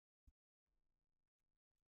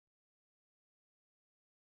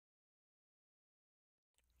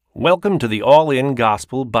Welcome to the All-In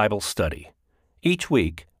Gospel Bible Study. Each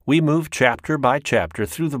week, we move chapter by chapter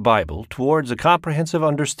through the Bible towards a comprehensive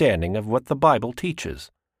understanding of what the Bible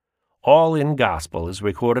teaches. All-In Gospel is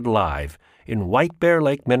recorded live in White Bear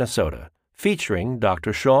Lake, Minnesota, featuring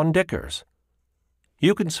Dr. Sean Dickers.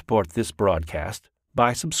 You can support this broadcast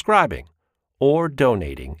by subscribing or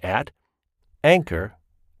donating at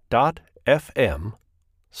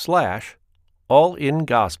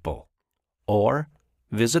anchor.fm/allingospel or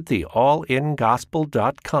visit the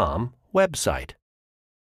allingospel.com website.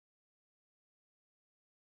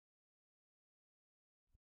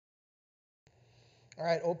 All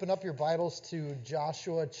right, open up your Bibles to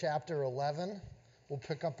Joshua chapter 11. We'll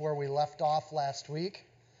pick up where we left off last week.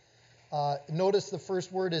 Notice the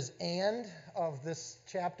first word is "and" of this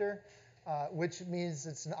chapter, which means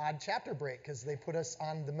it's an odd chapter break because they put us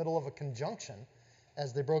on the middle of a conjunction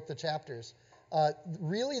as they broke the chapters.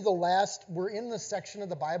 Really, we're in the section of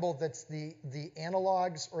the Bible that's the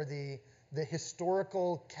analogs or the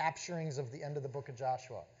historical capturings of the end of the book of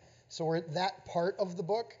Joshua. So we're at that part of the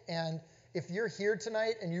book, and if you're here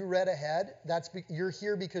tonight and you read ahead, you're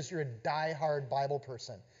here because you're a die-hard Bible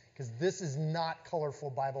person, because this is not colorful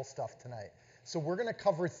Bible stuff tonight. So we're going to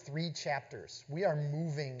cover 3 chapters. We are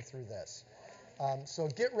moving through this. So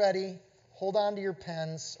get ready. Hold on to your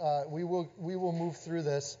pens. We will move through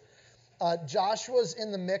this. Joshua's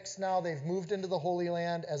in the mix now. They've moved into the Holy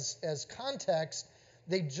Land. As context,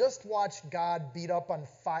 they just watched God beat up on a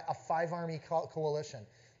 5-army coalition.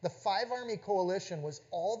 The 5-army coalition was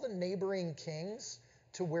all the neighboring kings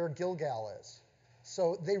to where Gilgal is.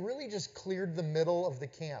 So they really just cleared the middle of the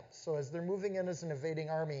camp. So as they're moving in as an invading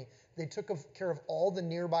army, they took care of all the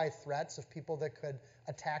nearby threats of people that could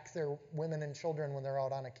attack their women and children when they're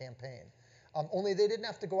out on a campaign. Only they didn't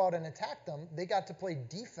have to go out and attack them. They got to play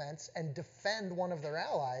defense and defend one of their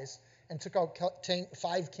allies and took out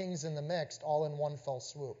 5 kings in the mix, all in one fell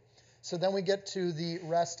swoop. So then we get to the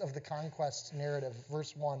rest of the conquest narrative,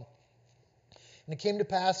 verse 1. And it came to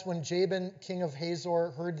pass when Jabin, king of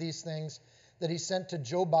Hazor, heard these things, that he sent to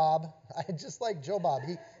Jobab. I just like Jobab.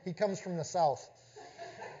 He comes from the south.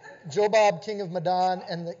 Jobab, king of Madon,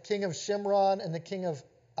 and the king of Shimron, and the king of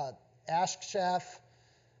Ashkshaph,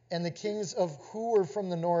 and the kings of who were from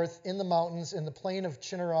the north, in the mountains, in the plain of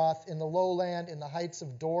Chinneroth, in the lowland, in the heights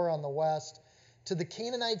of Dor on the west, to the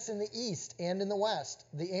Canaanites in the east and in the west,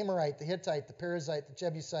 the Amorite, the Hittite, the Perizzite, the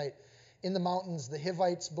Jebusite, in the mountains, the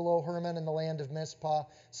Hivites below Hermon in the land of Mizpah.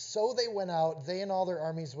 So they went out, they and all their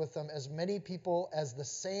armies with them, as many people as the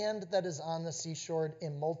sand that is on the seashore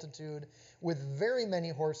in multitude, with very many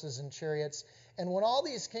horses and chariots. And when all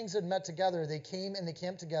these kings had met together, they came and they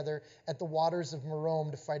camped together at the waters of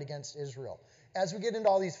Merom to fight against Israel. As we get into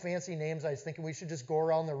all these fancy names, I was thinking we should just go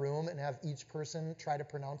around the room and have each person try to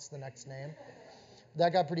pronounce the next name.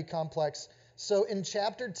 That got pretty complex. So in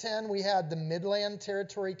chapter 10, we had the Midland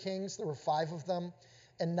Territory kings. There were 5 of them.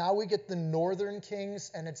 And now we get the northern kings,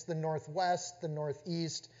 and it's the northwest, the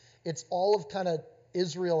northeast. It's all of kind of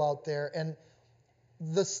Israel out there. And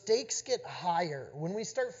the stakes get higher. When we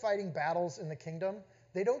start fighting battles in the kingdom,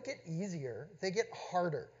 they don't get easier. They get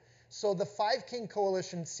harder. So the 5-king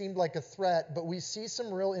coalition seemed like a threat, but we see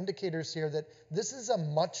some real indicators here that this is a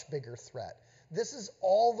much bigger threat. This is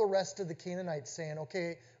all the rest of the Canaanites saying,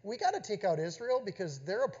 okay, we got to take out Israel because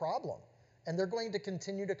they're a problem, and they're going to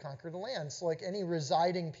continue to conquer the land. So like any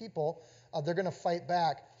residing people, they're going to fight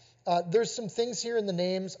back. There's some things here in the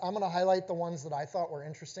names. I'm going to highlight the ones that I thought were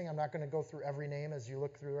interesting. I'm not going to go through every name as you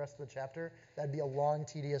look through the rest of the chapter. That'd be a long,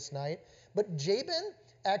 tedious night. But Jabin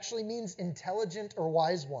actually means intelligent or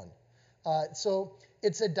wise one. So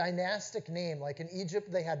it's a dynastic name. Like in Egypt,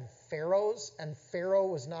 they had pharaohs, and pharaoh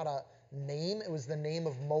was not a name. It was the name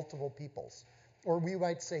of multiple peoples, or we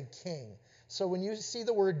might say king. So when you see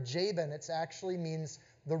the word Jabin, it actually means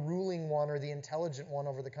the ruling one or the intelligent one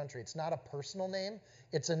over the country. It's not a personal name.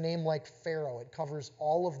 It's a name like Pharaoh. It covers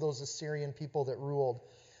all of those Assyrian people that ruled.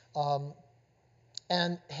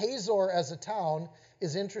 And Hazor as a town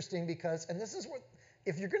is interesting because, and this is what,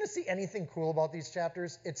 if you're going to see anything cool about these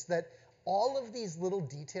chapters, it's that all of these little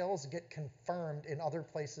details get confirmed in other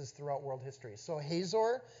places throughout world history. So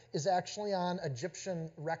Hazor is actually on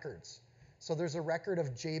Egyptian records. So there's a record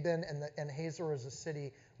of Jabin and Hazor as a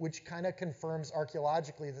city, which kind of confirms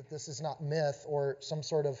archaeologically that this is not myth or some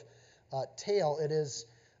sort of tale. It is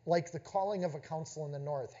like the calling of a council in the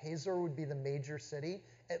north. Hazor would be the major city.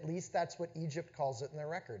 At least that's what Egypt calls it in their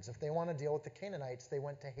records. If they want to deal with the Canaanites, they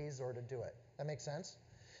went to Hazor to do it. That makes sense?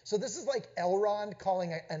 So this is like Elrond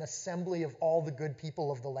calling an assembly of all the good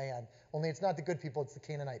people of the land. Only it's not the good people, it's the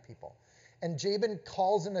Canaanite people. And Jabin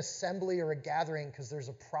calls an assembly or a gathering because there's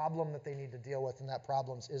a problem that they need to deal with, and that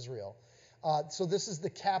problem's Israel. So this is the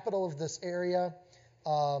capital of this area.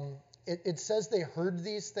 It says they heard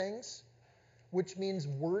these things, which means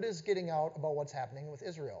word is getting out about what's happening with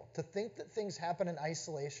Israel. To think that things happen in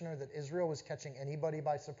isolation or that Israel was catching anybody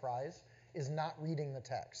by surprise is not reading the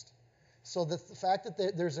text. So the fact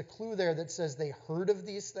that there's a clue there that says they heard of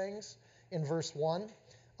these things in verse 1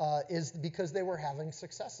 is because they were having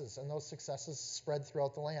successes, and those successes spread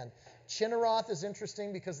throughout the land. Chinneroth is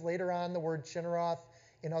interesting because later on the word Chinneroth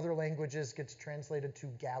in other languages gets translated to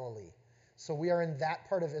Galilee. So we are in that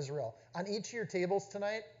part of Israel. On each of your tables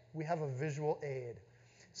tonight, we have a visual aid.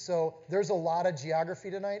 So there's a lot of geography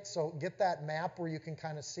tonight, so get that map where you can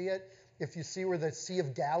kind of see it. If you see where the Sea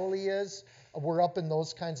of Galilee is, we're up in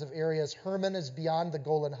those kinds of areas. Hermon is beyond the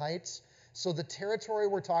Golan Heights. So the territory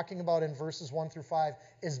we're talking about in verses 1 through 5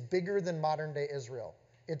 is bigger than modern-day Israel.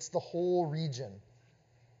 It's the whole region.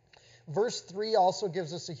 Verse 3 also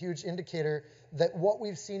gives us a huge indicator that what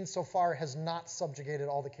we've seen so far has not subjugated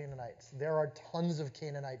all the Canaanites. There are tons of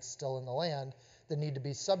Canaanites still in the land that need to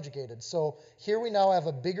be subjugated. So here we now have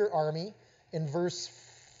a bigger army. In verse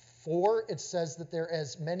 4, it says that there are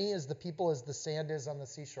as many as the people as the sand is on the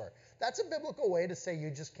seashore. That's a biblical way to say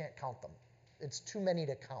you just can't count them. It's too many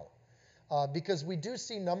to count. Because we do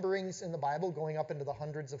see numberings in the Bible going up into the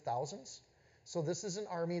hundreds of thousands. So this is an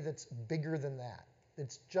army that's bigger than that.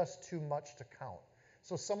 It's just too much to count.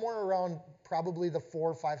 So somewhere around probably the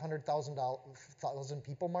 400,000 or 500,000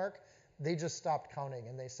 people mark, they just stopped counting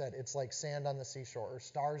and they said it's like sand on the seashore or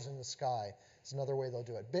stars in the sky. It's another way they'll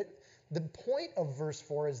do it. But the point of verse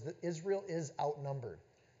 4 is that Israel is outnumbered.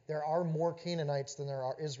 There are more Canaanites than there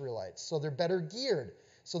are Israelites. So they're better geared.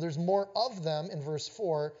 So there's more of them in verse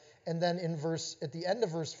 4. And then at the end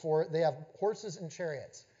of verse 4, they have horses and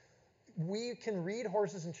chariots. We can read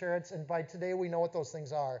horses and chariots, and by today we know what those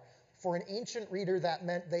things are. For an ancient reader, that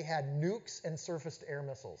meant they had nukes and surface-to-air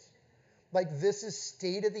missiles. Like, this is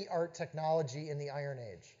state-of-the-art technology in the Iron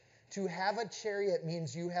Age. To have a chariot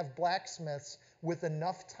means you have blacksmiths with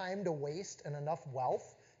enough time to waste and enough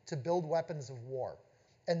wealth to build weapons of war.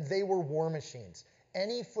 And they were war machines.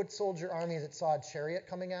 Any foot soldier army that saw a chariot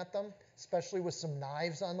coming at them, especially with some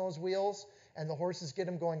knives on those wheels, and the horses get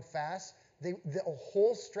them going fast, the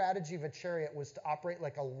whole strategy of a chariot was to operate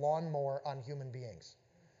like a lawnmower on human beings.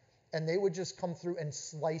 And they would just come through and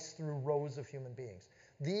slice through rows of human beings.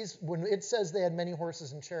 When it says they had many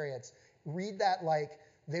horses and chariots, read that like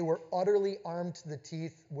they were utterly armed to the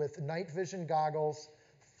teeth with night vision goggles,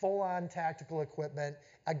 full-on tactical equipment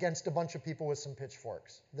against a bunch of people with some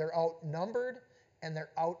pitchforks. They're outnumbered and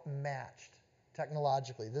they're outmatched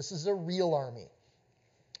technologically. This is a real army.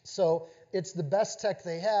 So it's the best tech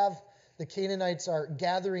they have. The Canaanites are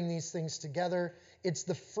gathering these things together. It's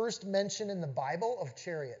the first mention in the Bible of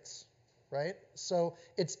chariots, right? So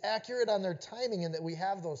it's accurate on their timing in that we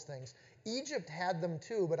have those things. Egypt had them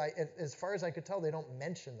too, but as far as I could tell, they don't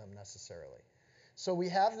mention them necessarily. So we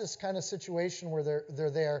have this kind of situation where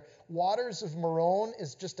they're there. Waters of Meron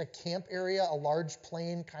is just a camp area, a large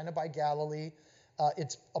plain kind of by Galilee.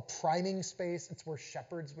 It's a priming space. It's where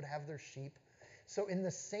shepherds would have their sheep. So in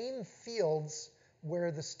the same fields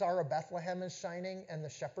where the Star of Bethlehem is shining and the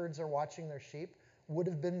shepherds are watching their sheep would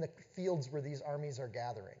have been the fields where these armies are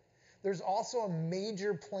gathering. There's also a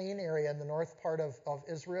major plain area in the north part of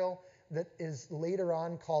Israel that is later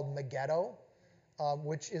on called Megiddo,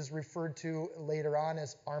 which is referred to later on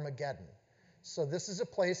as Armageddon. So this is a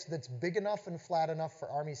place that's big enough and flat enough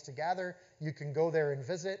for armies to gather. You can go there and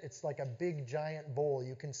visit. It's like a big giant bowl.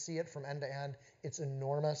 You can see it from end to end. It's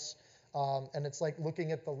enormous. And it's like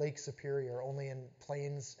looking at the Lake Superior, only in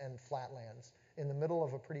plains and flatlands, in the middle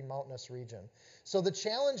of a pretty mountainous region. So the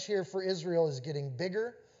challenge here for Israel is getting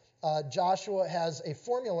bigger. Joshua has a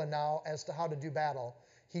formula now as to how to do battle.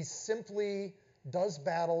 He simply does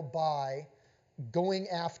battle by going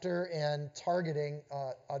after and targeting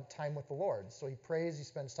a time with the Lord. So he prays, he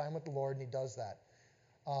spends time with the Lord, and he does that.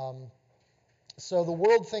 So the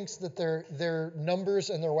world thinks that their numbers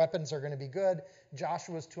and their weapons are going to be good.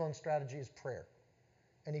 Joshua's two-arm strategy is prayer.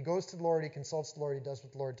 And he goes to the Lord, he consults the Lord, he does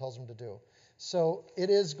what the Lord tells him to do. So it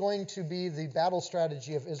is going to be the battle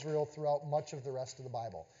strategy of Israel throughout much of the rest of the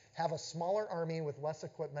Bible. Have a smaller army with less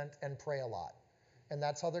equipment and pray a lot. And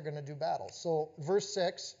that's how they're going to do battle. So verse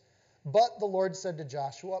 6, but the Lord said to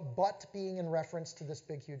Joshua, but being in reference to this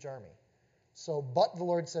big, huge army. So, but the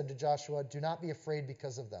Lord said to Joshua, do not be afraid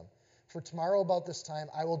because of them. For tomorrow about this time,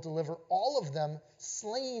 I will deliver all of them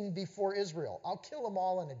slain before Israel. I'll kill them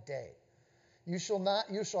all in a day. You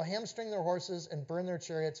shall hamstring their horses and burn their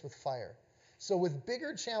chariots with fire. So with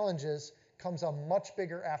bigger challenges comes a much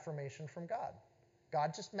bigger affirmation from God.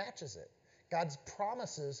 God just matches it. God's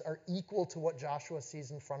promises are equal to what Joshua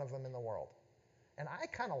sees in front of him in the world. And I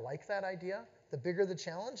kind of like that idea. The bigger the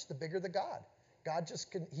challenge, the bigger the God. God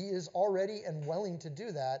he is already and willing to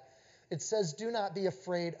do that. It says, do not be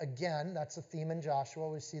afraid again. That's a theme in Joshua.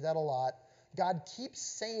 We see that a lot. God keeps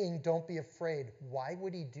saying, don't be afraid. Why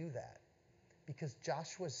would he do that? Because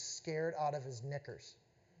Joshua's scared out of his knickers.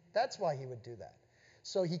 That's why he would do that.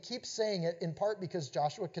 So he keeps saying it in part because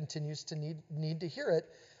Joshua continues to need to hear it.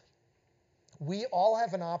 We all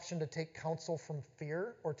have an option to take counsel from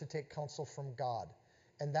fear or to take counsel from God.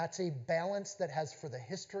 And that's a balance that has, for the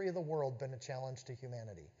history of the world, been a challenge to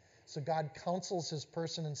humanity. So God counsels his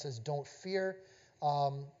person and says, don't fear.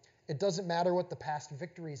 It doesn't matter what the past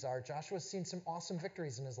victories are. Joshua's seen some awesome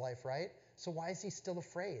victories in his life, right? So why is he still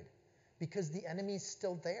afraid? Because the enemy's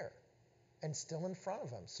still there and still in front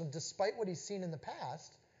of him. So despite what he's seen in the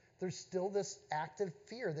past, there's still this active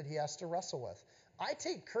fear that he has to wrestle with. I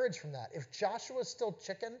take courage from that. If Joshua's still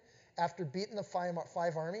chicken after beating the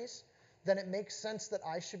five armies, then it makes sense that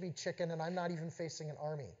I should be chicken and I'm not even facing an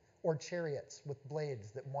army or chariots with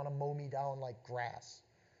blades that want to mow me down like grass,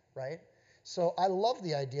 right? So I love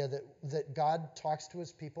the idea that God talks to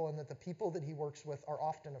his people and that the people that he works with are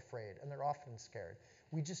often afraid and they're often scared.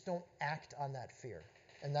 We just don't act on that fear.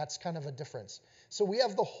 And that's kind of a difference. So we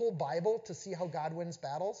have the whole Bible to see how God wins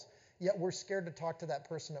battles, yet we're scared to talk to that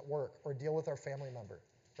person at work or deal with our family member,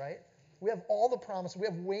 right? We have all the promises. We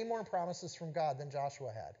have way more promises from God than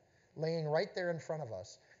Joshua had, laying right there in front of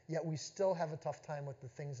us, yet we still have a tough time with the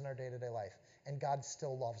things in our day-to-day life, and God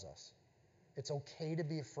still loves us. It's okay to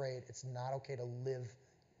be afraid. It's not okay to live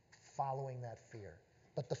following that fear,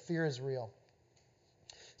 but the fear is real.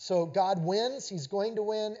 So God wins, he's going to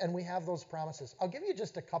win, and we have those promises. I'll give you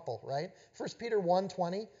just a couple, right? 1 Peter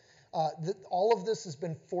 1:20, all of this has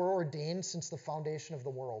been foreordained since the foundation of the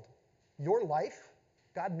world. Your life,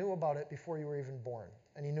 God knew about it before you were even born,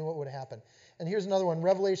 and he knew what would happen. And here's another one,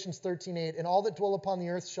 Revelations 13:8, and all that dwell upon the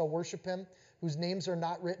earth shall worship him, whose names are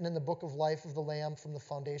not written in the book of life of the Lamb from the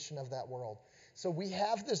foundation of that world. So we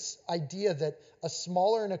have this idea that a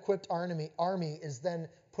smaller and equipped army is then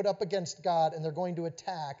put up against God, and they're going to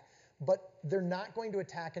attack, but they're not going to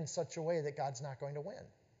attack in such a way that God's not going to win.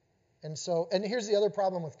 And here's the other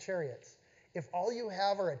problem with chariots. If all you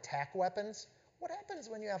have are attack weapons, what happens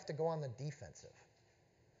when you have to go on the defensive?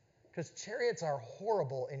 Because chariots are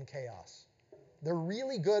horrible in chaos. They're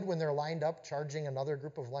really good when they're lined up, charging another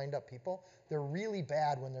group of lined up people. They're really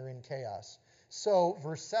bad when they're in chaos. So,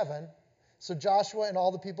 verse 7, so Joshua and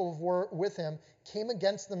all the people who were with him came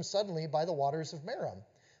against them suddenly by the waters of Merom.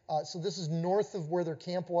 So this is north of where their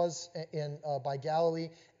camp was by Galilee,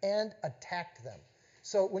 and attacked them.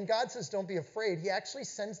 So when God says don't be afraid, he actually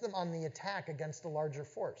sends them on the attack against a larger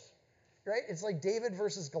force. Right? It's like David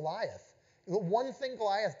versus Goliath. The one thing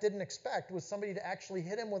Goliath didn't expect was somebody to actually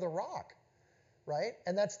hit him with a rock. Right?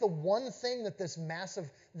 And that's the one thing that this massive,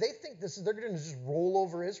 they think they're going to just roll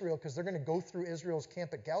over Israel because they're going to go through Israel's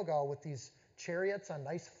camp at Gilgal with these chariots on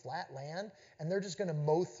nice flat land, and they're just going to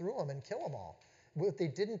mow through them and kill them all. What they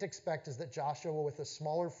didn't expect is that Joshua, with a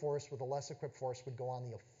smaller force, with a less equipped force, would go on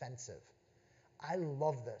the offensive. I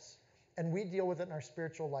love this. And we deal with it in our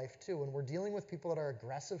spiritual life too. When we're dealing with people that are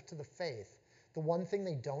aggressive to the faith, the one thing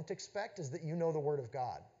they don't expect is that you know the Word of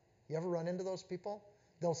God. You ever run into those people?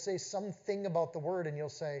 They'll say something about the Word, and you'll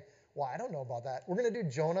say, well, I don't know about that. We're going to do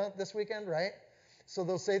Jonah this weekend, right? So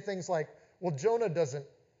they'll say things like, well, Jonah doesn't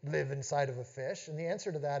live inside of a fish. And the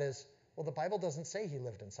answer to that is, well, the Bible doesn't say he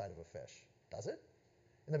lived inside of a fish. Does it?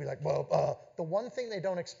 And they'll be like, well, the one thing they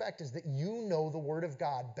don't expect is that you know the Word of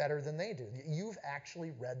God better than they do. You've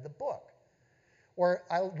actually read the book. Or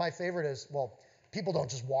my favorite is, well, people don't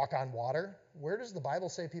just walk on water. Where does the Bible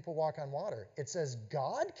say people walk on water? It says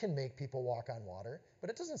God can make people walk on water, but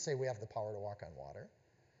it doesn't say we have the power to walk on water.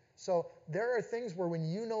 So there are things where when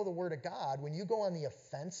you know the Word of God, when you go on the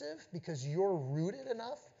offensive because you're rooted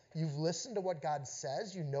enough, you've listened to what God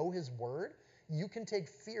says, you know his Word, you can take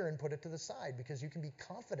fear and put it to the side because you can be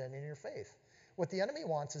confident in your faith. What the enemy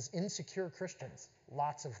wants is insecure Christians,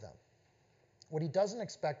 lots of them. What he doesn't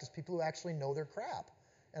expect is people who actually know their crap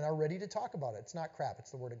and are ready to talk about it. It's not crap,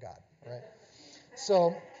 it's the Word of God, right?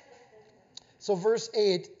 So verse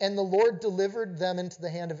 8, and the Lord delivered them into the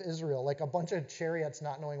hand of Israel, like a bunch of chariots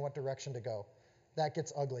not knowing what direction to go. That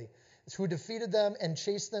gets ugly. Who defeated them and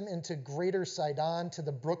chased them into greater Sidon, to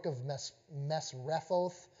the brook of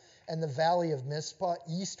Mesrephoth and the valley of Mizpah,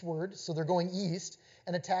 eastward. So they're going east,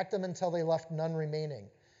 and attacked them until they left none remaining.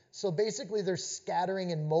 So basically they're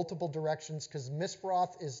scattering in multiple directions because Mizpah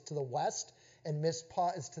is to the west and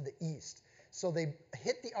Mizpah is to the east. So they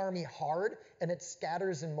hit the army hard, and it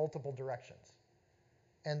scatters in multiple directions.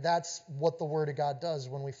 And that's what the word of God does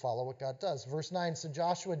when we follow what God does. Verse 9, so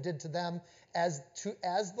Joshua did to them as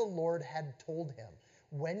the Lord had told him.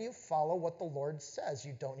 When you follow what the Lord says,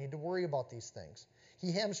 you don't need to worry about these things.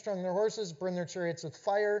 He hamstrung their horses, burned their chariots with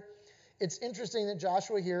fire. It's interesting that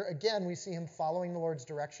Joshua here, again, we see him following the Lord's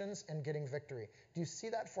directions and getting victory. Do you see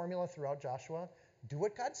that formula throughout Joshua? Do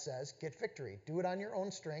what God says, get victory. Do it on your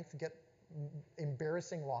own strength, get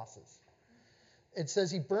embarrassing losses. It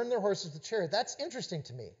says he burned their horses with chariot. That's interesting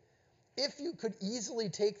to me. If you could easily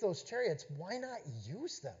take those chariots, why not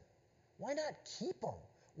use them? Why not keep them?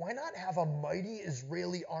 Why not have a mighty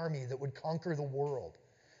Israeli army that would conquer the world?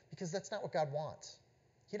 Because that's not what God wants.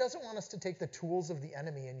 He doesn't want us to take the tools of the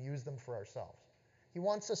enemy and use them for ourselves. He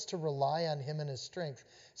wants us to rely on him and his strength.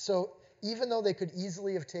 So even though they could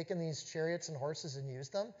easily have taken these chariots and horses and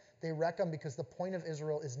used them, they wreck them because the point of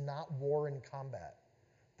Israel is not war and combat.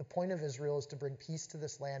 The point of Israel is to bring peace to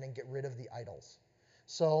this land and get rid of the idols.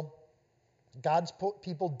 So God's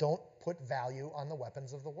people don't put value on the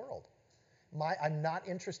weapons of the world. I'm not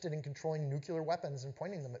interested in controlling nuclear weapons and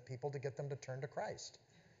pointing them at people to get them to turn to Christ.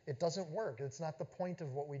 It doesn't work. It's not the point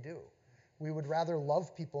of what we do. We would rather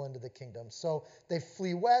love people into the kingdom. So they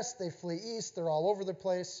flee west, they flee east, they're all over the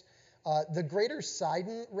place. The greater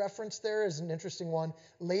Sidon reference there is an interesting one.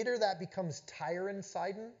 Later that becomes Tyre and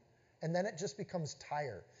Sidon, and then it just becomes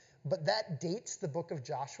Tyre. But that dates the book of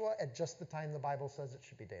Joshua at just the time the Bible says it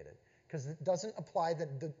should be dated. Because it doesn't apply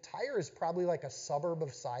that the Tyre is probably like a suburb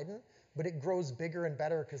of Sidon, but it grows bigger and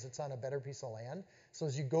better because it's on a better piece of land. So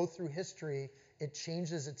as you go through history, it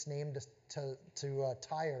changes its name to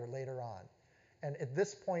Tyre later on. And at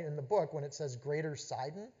this point in the book, when it says greater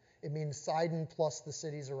Sidon, it means Sidon plus the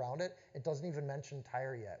cities around it. It doesn't even mention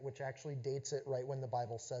Tyre yet, which actually dates it right when the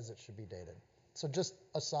Bible says it should be dated. So just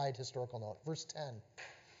a side historical note. Verse 10.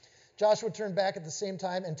 Joshua turned back at the same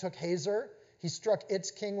time and took Hazor. He struck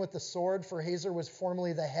its king with the sword, for Hazor was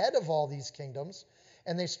formerly the head of all these kingdoms.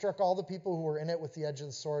 And they struck all the people who were in it with the edge of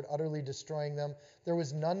the sword, utterly destroying them. There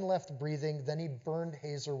was none left breathing. Then he burned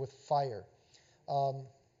Hazor with fire.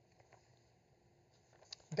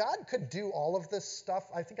 God could do all of this stuff.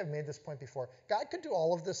 I think I've made this point before. God could do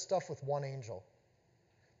all of this stuff with one angel.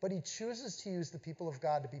 But he chooses to use the people of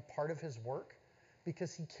God to be part of his work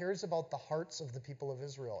because he cares about the hearts of the people of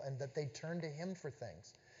Israel and that they turn to him for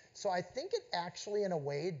things. So I think it actually, in a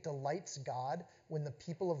way, delights God when the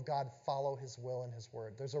people of God follow his will and his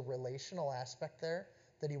word. There's a relational aspect there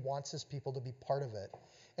that he wants his people to be part of it.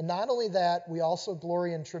 And not only that, we also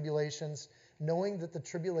glory in tribulations, knowing that the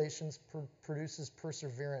tribulations produces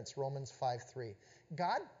perseverance, Romans 5:3.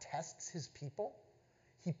 God tests his people.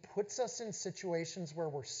 He puts us in situations where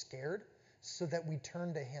we're scared so that we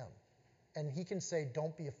turn to him. And he can say,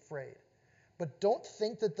 don't be afraid. But don't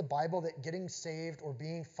think that the Bible, that getting saved or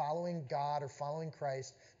following God or following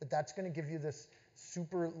Christ, that's going to give you this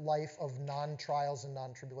super life of non-trials and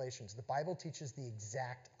non-tribulations. The Bible teaches the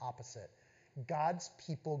exact opposite. God's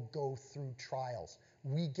people go through trials.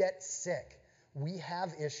 We get sick. We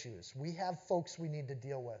have issues. We have folks we need to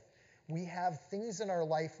deal with. We have things in our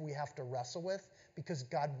life we have to wrestle with because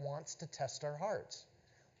God wants to test our hearts.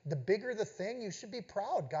 The bigger the thing, you should be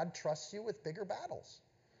proud. God trusts you with bigger battles.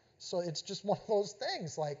 So it's just one of those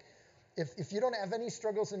things. Like, if you don't have any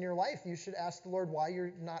struggles in your life, you should ask the Lord why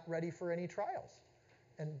you're not ready for any trials.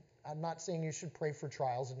 And I'm not saying you should pray for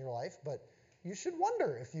trials in your life, but you should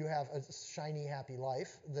wonder if you have a shiny, happy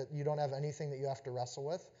life, that you don't have anything that you have to wrestle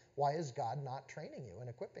with. Why is God not training you and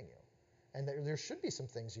equipping you? And there should be some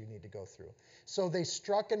things you need to go through. So they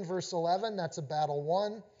struck in verse 11. That's a battle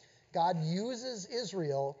won. God uses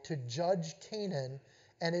Israel to judge Canaan,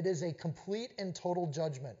 and it is a complete and total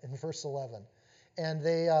judgment in verse 11. And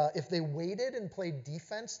if they waited and played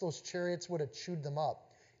defense, those chariots would have chewed them up.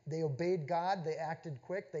 They obeyed God. They acted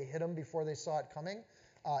quick. They hit them before they saw it coming,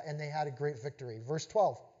 and they had a great victory. Verse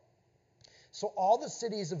 12. So all the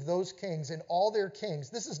cities of those kings and all their kings,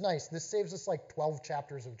 this is nice. This saves us like 12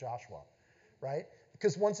 chapters of Joshua, right?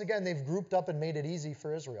 Because once again, they've grouped up and made it easy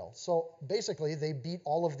for Israel. So basically, they beat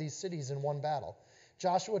all of these cities in one battle.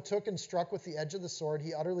 Joshua took and struck with the edge of the sword.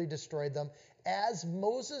 He utterly destroyed them, as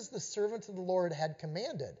Moses, the servant of the Lord, had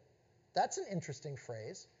commanded. That's an interesting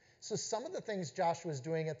phrase. So some of the things Joshua is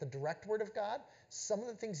doing at the direct word of God, some of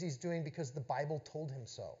the things he's doing because the Bible told him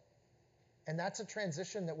so. And that's a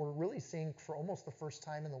transition that we're really seeing for almost the first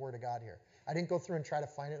time in the Word of God here. I didn't go through and try to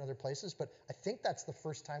find it in other places, but I think that's the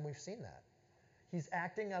first time we've seen that. He's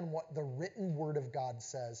acting on what the written Word of God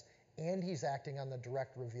says, and he's acting on the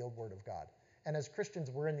direct revealed Word of God. And as Christians,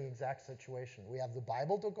 we're in the exact situation. We have the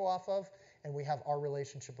Bible to go off of, and we have our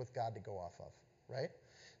relationship with God to go off of, right?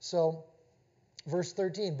 So, verse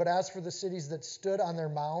 13, but as for the cities that stood on their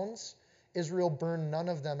mounds, Israel burned none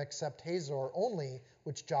of them except Hazor only,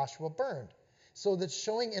 which Joshua burned. So that's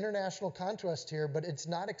showing international contrast here, but it's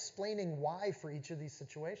not explaining why for each of these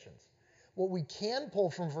situations. What we can pull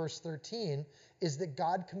from verse 13 is that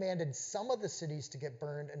God commanded some of the cities to get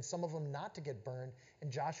burned and some of them not to get burned, and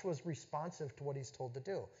Joshua's responsive to what he's told to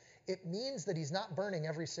do. It means that he's not burning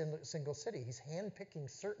every single city. He's handpicking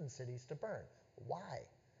certain cities to burn. Why?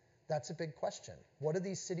 That's a big question. What do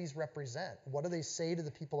these cities represent? What do they say to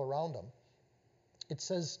the people around them? It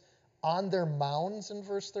says, on their mounds in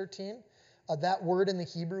verse 13. That word in the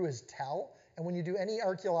Hebrew is tel. And when you do any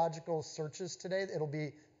archaeological searches today, it'll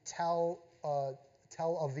be Tel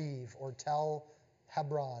Aviv or Tel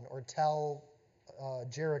Hebron or Tel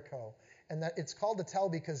Jericho. And that it's called a tel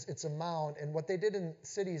because it's a mound. And what they did in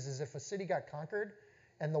cities is if a city got conquered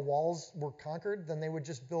and the walls were conquered, then they would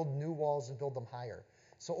just build new walls and build them higher.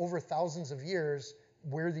 So over thousands of years,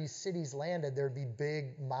 where these cities landed, there'd be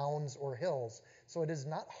big mounds or hills. So it is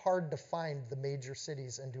not hard to find the major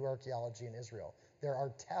cities and do archaeology in Israel. There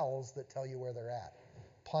are tells that tell you where they're at.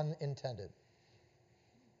 Pun intended.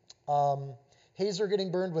 Hazor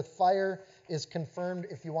getting burned with fire is confirmed.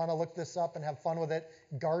 If you want to look this up and have fun with it,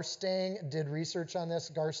 Garstang did research on this.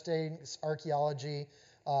 Garstang's archaeology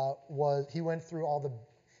he went through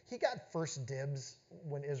he got first dibs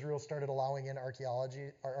when Israel started allowing in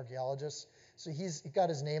archaeologists. So he got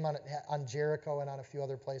his name on it, on Jericho and on a few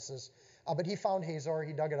other places. But he found Hazor.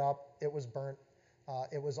 He dug it up. It was burnt.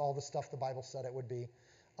 It was all the stuff the Bible said it would be.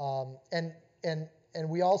 And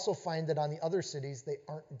we also find that on the other cities, they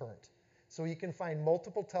aren't burnt. So you can find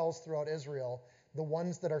multiple tells throughout Israel. The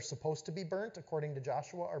ones that are supposed to be burnt, according to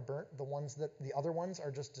Joshua, are burnt. The other ones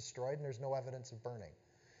are just destroyed, and there's no evidence of burning.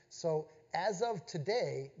 So as of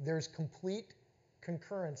today, there's complete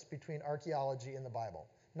concurrence between archaeology and the Bible.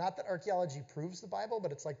 Not that archaeology proves the Bible,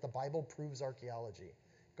 but it's like the Bible proves archaeology.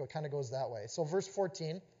 It kind of goes that way. So verse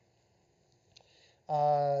 14,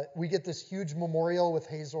 we get this huge memorial with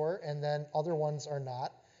Hazor, and then other ones are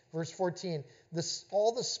not. Verse 14,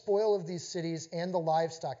 all the spoil of these cities and the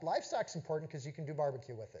livestock. Livestock's important because you can do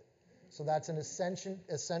barbecue with it. So that's an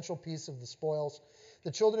essential piece of the spoils.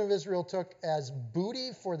 The children of Israel took as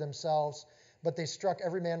booty for themselves, but they struck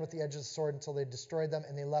every man with the edge of the sword until they destroyed them,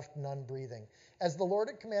 and they left none breathing. As the Lord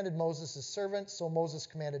had commanded Moses his servant, so Moses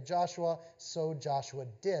commanded Joshua, so Joshua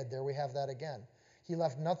did. There we have that again. He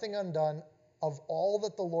left nothing undone of all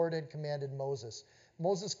that the Lord had commanded Moses.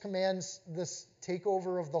 Moses commands this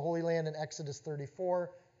takeover of the Holy Land in Exodus 34,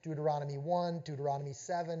 Deuteronomy 1, Deuteronomy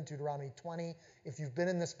 7, Deuteronomy 20. If you've been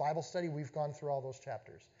in this Bible study, we've gone through all those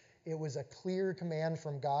chapters. It was a clear command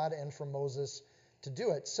from God and from Moses to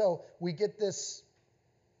do it. So we get this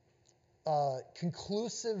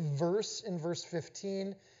conclusive verse in verse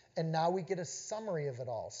 15, and now we get a summary of it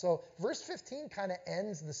all. So verse 15 kind of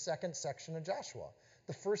ends the second section of Joshua.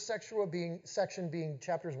 The first section being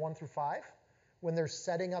chapters 1 through 5, when they're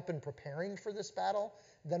setting up and preparing for this battle.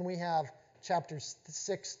 Then we have chapters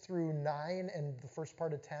 6 through 9 and the first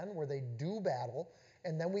part of 10, where they do battle.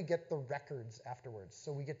 And then we get the records afterwards.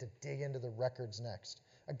 So we get to dig into the records next.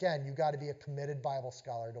 Again, you got to be a committed Bible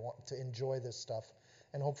scholar to enjoy this stuff.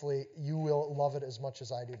 And hopefully you will love it as much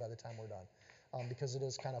as I do by the time we're done, because it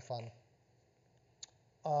is kind of fun.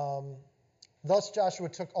 Thus Joshua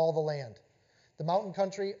took all the land, the mountain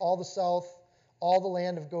country, all the south, all the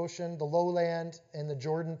land of Goshen, the lowland and the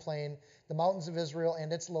Jordan plain, the mountains of Israel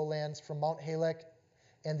and its lowlands, from Mount Halak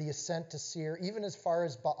and the ascent to Seir, even as far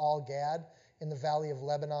as Baal Gad in the valley of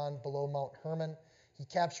Lebanon below Mount Hermon. He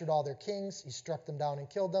captured all their kings. He struck them down and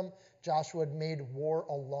killed them. Joshua had made war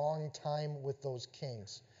a long time with those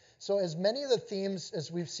kings. So as many of the themes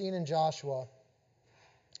as we've seen in Joshua,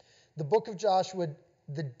 the book of Joshua,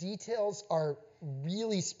 the details are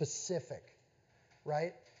really specific,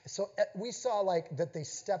 right? So we saw that they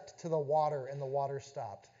stepped to the water and the water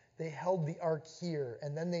stopped. They held the ark here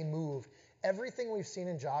and then they moved. Everything we've seen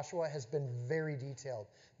in Joshua has been very detailed.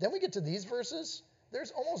 Then we get to these verses.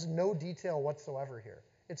 There's almost no detail whatsoever here.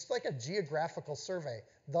 It's like a geographical survey,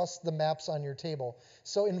 thus the maps on your table.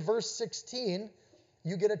 So in verse 16,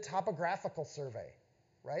 you get a topographical survey,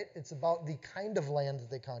 right? It's about the kind of land that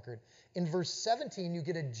they conquered. In verse 17, you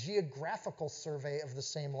get a geographical survey of the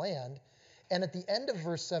same land. And at the end of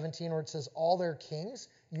verse 17, where it says all their kings,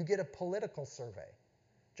 you get a political survey.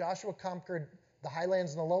 Joshua conquered the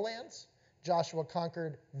highlands and the lowlands. Joshua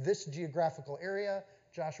conquered this geographical area.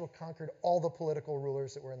 Joshua conquered all the political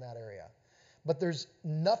rulers that were in that area. But there's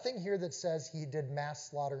nothing here that says he did mass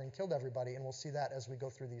slaughter and killed everybody, and we'll see that as we go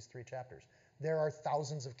through these 3 chapters. There are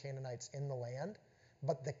thousands of Canaanites in the land,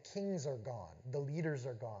 but the kings are gone, the leaders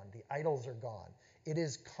are gone, the idols are gone. It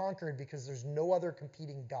is conquered because there's no other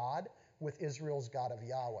competing God with Israel's God of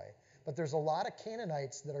Yahweh. But there's a lot of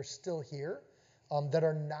Canaanites that are still here that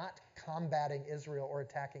are not combating Israel or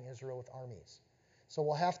attacking Israel with armies. So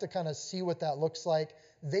we'll have to kind of see what that looks like.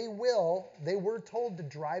 They were told to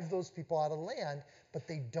drive those people out of the land, but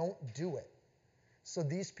they don't do it. So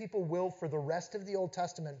these people will, for the rest of the Old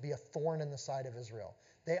Testament, be a thorn in the side of Israel.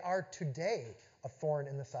 They are today a thorn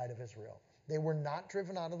in the side of Israel. They were not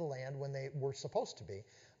driven out of the land when they were supposed to be.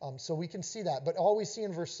 So we can see that. But all we see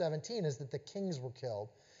in verse 17 is that the kings were killed.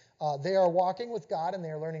 They are walking with God and they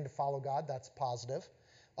are learning to follow God. That's positive.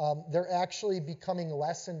 They're actually becoming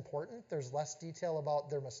less important. There's less detail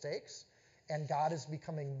about their mistakes. And God is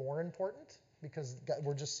becoming more important because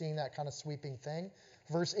we're just seeing that kind of sweeping thing.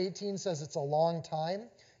 Verse 18 says it's a long time.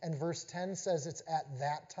 And verse 10 says it's at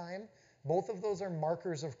that time. Both of those are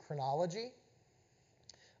markers of chronology.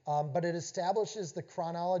 But it establishes the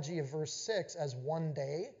chronology of verse 6 as one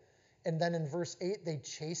day. And then in verse 8, they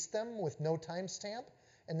chase them with no timestamp.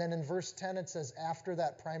 And then in verse 10, it says after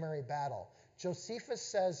that primary battle. Josephus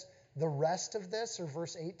says the rest of this, or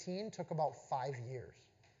verse 18, took about 5 years.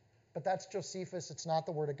 But that's Josephus. It's not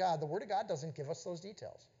the Word of God. The Word of God doesn't give us those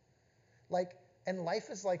details. And life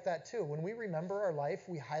is like that too. When we remember our life,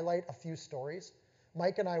 we highlight a few stories.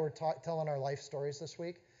 Mike and I were telling our life stories this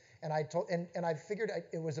week. And I figured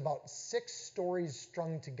it was about 6 stories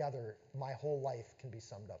strung together my whole life can be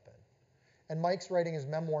summed up in. And Mike's writing his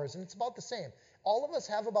memoirs, and it's about the same. All of us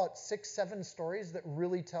have about 6, 7 stories that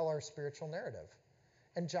really tell our spiritual narrative.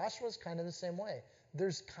 And Joshua's kind of the same way.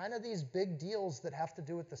 There's kind of these big deals that have to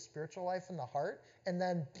do with the spiritual life and the heart, and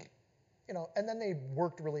then they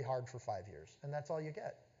worked really hard for 5 years, and that's all you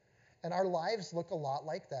get. And our lives look a lot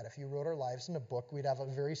like that. If you wrote our lives in a book, we'd have a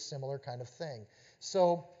very similar kind of thing.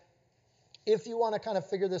 So if you want to kind of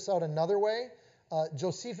figure this out another way,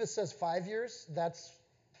 Josephus says 5 years.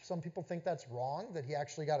 Some people think that's wrong, that he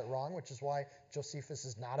actually got it wrong, which is why Josephus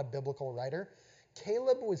is not a biblical writer.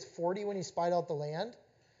 Caleb was 40 when he spied out the land.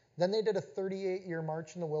 Then they did a 38-year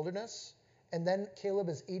march in the wilderness. And then Caleb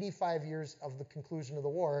is 85 years of the conclusion of the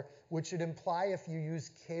war, which would imply, if you use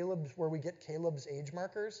Caleb's, where we get Caleb's age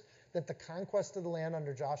markers, that the conquest of the land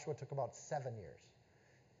under Joshua took about 7 years.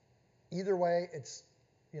 Either way, it's,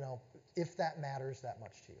 if that matters that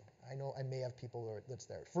much to you. I know I may have people that's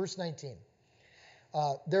there. Verse 19.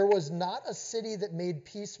 There was not a city that made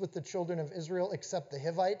peace with the children of Israel except the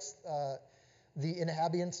Hivites, the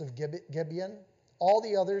inhabitants of Gibeon. All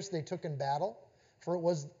the others they took in battle, for it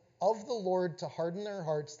was of the Lord to harden their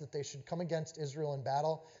hearts that they should come against Israel in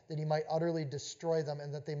battle, that he might utterly destroy them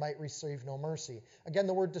and that they might receive no mercy. Again,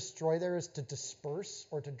 the word destroy there is to disperse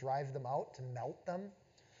or to drive them out, to melt them,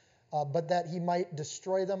 but that he might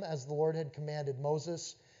destroy them as the Lord had commanded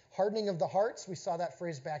Moses. Hardening of the hearts, we saw that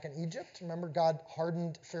phrase back in Egypt. Remember, God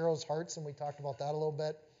hardened Pharaoh's hearts, and we talked about that a little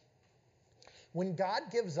bit. When God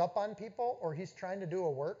gives up on people or he's trying to do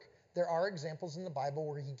a work, there are examples in the Bible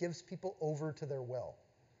where he gives people over to their will.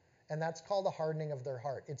 And that's called the hardening of their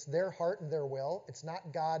heart. It's their heart and their will. It's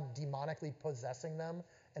not God demonically possessing them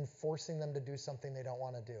and forcing them to do something they don't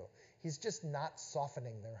want to do. He's just not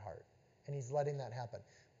softening their heart, and he's letting that happen.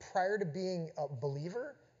 Prior to being a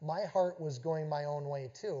believer, my heart was going my own way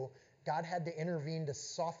too. God had to intervene to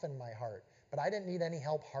soften my heart, but I didn't need any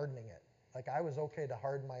help hardening it. I was okay to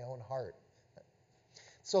harden my own heart.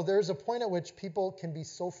 So there's a point at which people can be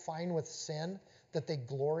so fine with sin that they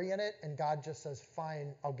glory in it, and God just says,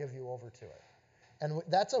 fine, I'll give you over to it. And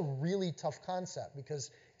that's a really tough concept,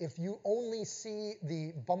 because if you only see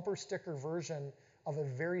the bumper sticker version of a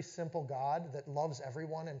very simple God that loves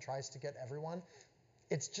everyone and tries to get everyone,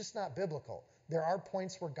 it's just not biblical. There are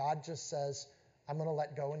points where God just says, I'm going to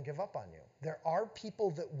let go and give up on you. There are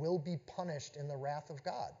people that will be punished in the wrath of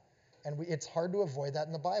God. And it's hard to avoid that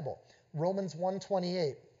in the Bible. Romans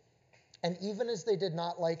 1:28. And even as they did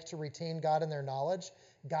not like to retain God in their knowledge,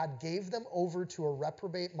 God gave them over to a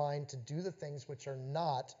reprobate mind to do the things which are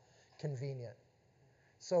not convenient.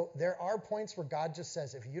 So there are points where God just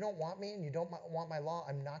says, if you don't want me and you don't want my law,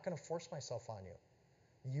 I'm not going to force myself on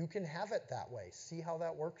you. You can have it that way. See how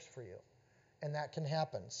that works for you. And that can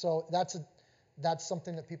happen. So that's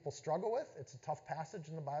something that people struggle with. It's a tough passage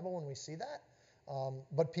in the Bible when we see that.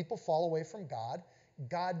 But people fall away from God.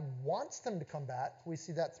 God wants them to come back. We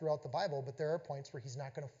see that throughout the Bible, but there are points where he's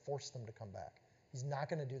not going to force them to come back. He's not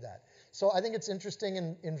going to do that. So I think it's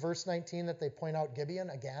interesting in verse 19 that they point out Gibeon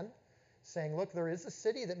again, saying, look, there is a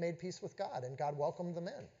city that made peace with God, and God welcomed them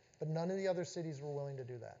in. but none of the other cities were willing to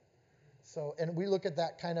do that. So, and we look at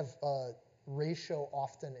that kind of ratio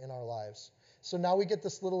often in our lives. So now we get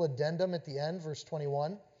this little addendum at the end, verse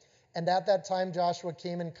 21. And at that time Joshua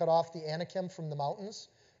came and cut off the Anakim from the mountains,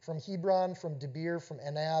 from Hebron, from Debir, from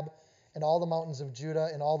Anab, and all the mountains of Judah,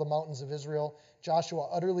 and all the mountains of Israel. Joshua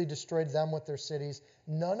utterly destroyed them with their cities.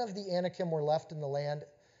 None of the Anakim were left in the land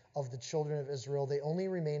of the children of Israel. They only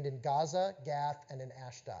remained in Gaza, Gath, and in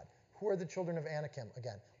Ashdod. Who are the children of Anakim?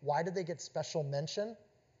 Again, why did they get special mention?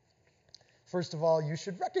 First of all, you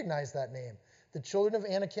should recognize that name. The children of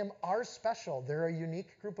Anakim are special. They're a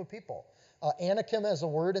unique group of people. Anakim as a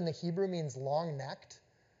word in the Hebrew means long-necked.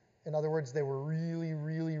 In other words, they were really,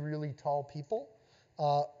 really, really tall people.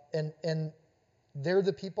 And they're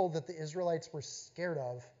the people that the Israelites were scared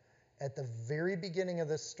of at the very beginning of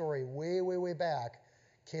this story, way, way, way back.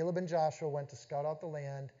 Caleb and Joshua went to scout out the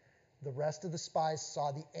land. The rest of the spies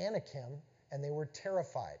saw the Anakim, and they were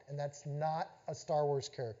terrified. And that's not a Star Wars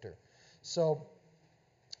character. So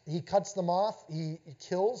he cuts them off. He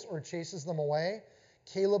kills or chases them away.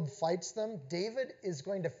 Caleb fights them. David is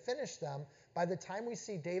going to finish them. By the time we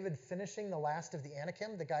see David finishing the last of the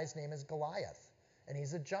Anakim, the guy's name is Goliath. And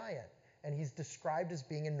he's a giant. And he's described as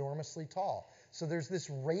being enormously tall. So there's this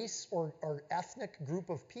race or ethnic group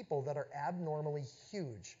of people that are abnormally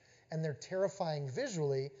huge. And they're terrifying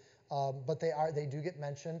visually, but they do get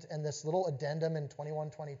mentioned. And this little addendum in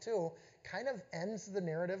 21:22 kind of ends the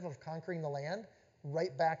narrative of conquering the land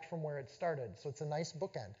right back from where it started. So it's a nice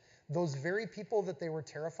bookend. Those very people that they were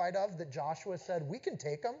terrified of, that Joshua said, we can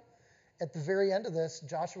take them. At the very end of this,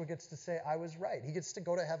 Joshua gets to say, I was right. He gets to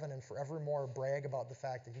go to heaven and forevermore brag about the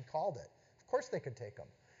fact that he called it. Of course they could take him.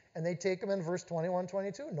 And they take him in verse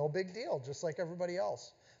 21-22. No big deal, just like everybody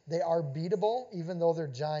else. They are beatable, even though they're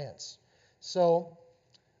giants. So,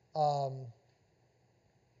 I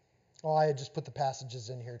had just put the passages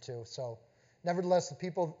in here too. So, nevertheless, the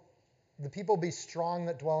people be strong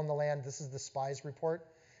that dwell in the land. This is the spies report.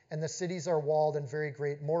 And the cities are walled and very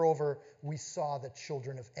great. Moreover, we saw the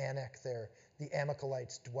children of Anak there. The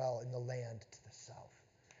Amalekites dwell in the land to the south.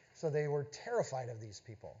 So they were terrified of these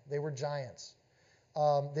people. They were giants.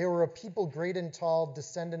 They were a people great and tall,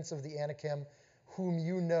 descendants of the Anakim, whom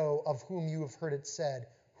you know, of whom you have heard it said,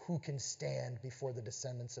 who can stand before the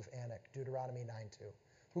descendants of Anak? Deuteronomy 9:2.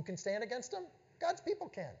 Who can stand against them? God's people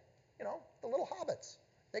can. The little hobbits.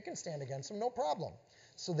 They can stand against them, no problem.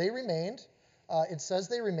 So they remained. It says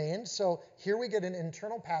they remained. So here we get an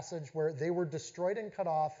internal passage where they were destroyed and cut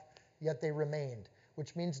off, yet they remained,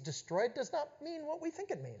 which means destroyed does not mean what we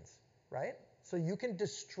think it means, right? So you can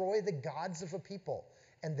destroy the gods of a people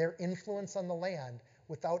and their influence on the land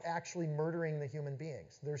without actually murdering the human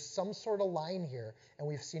beings. There's some sort of line here, and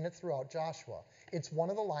we've seen it throughout Joshua. It's one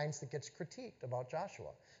of the lines that gets critiqued about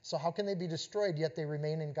Joshua. So how can they be destroyed, yet they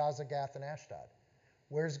remain in Gaza, Gath, and Ashdod?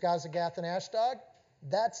 Where's Gaza, Gath, and Ashdod?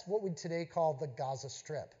 That's what we today call the Gaza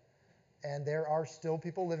Strip. And there are still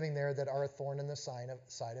people living there that are a thorn in the side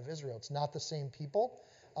of Israel. It's not the same people,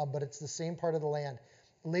 but it's the same part of the land.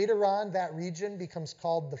 Later on, that region becomes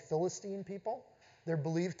called the Philistine people. They're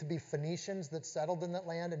believed to be Phoenicians that settled in that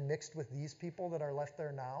land and mixed with these people that are left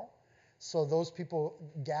there now. So those people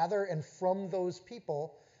gather, and from those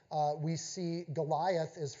people, we see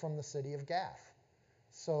Goliath is from the city of Gath.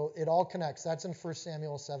 So it all connects. That's in 1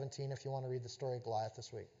 Samuel 17 if you want to read the story of Goliath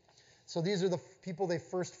this week. So these are the people they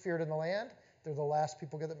first feared in the land. They're the last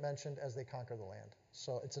people get mentioned as they conquer the land.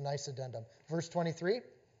 So it's a nice addendum. Verse 23.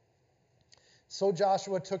 So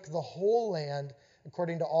Joshua took the whole land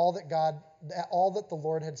according to all that the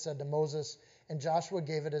Lord had said to Moses, and Joshua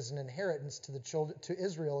gave it as an inheritance to the children to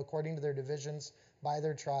Israel according to their divisions by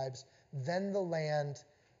their tribes. Then the land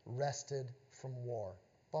rested from war.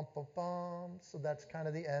 Bum, bum, bum. So that's kind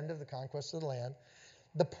of the end of the conquest of the land.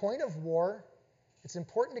 The point of war, it's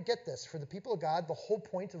important to get this. For the people of God, the whole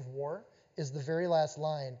point of war is the very last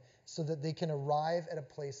line, so that they can arrive at a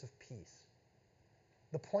place of peace.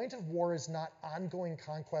 The point of war is not ongoing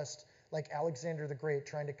conquest like Alexander the Great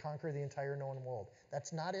trying to conquer the entire known world.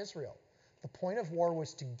 That's not Israel. The point of war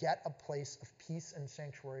was to get a place of peace and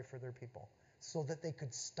sanctuary for their people so that they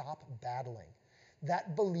could stop battling.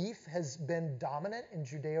 That belief has been dominant in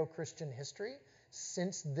Judeo-Christian history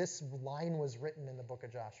since this line was written in the book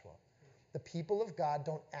of Joshua. The people of God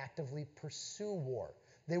don't actively pursue war.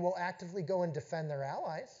 They will actively go and defend their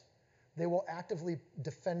allies. They will actively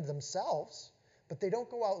defend themselves, but they don't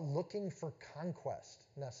go out looking for conquest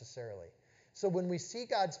necessarily. So when we see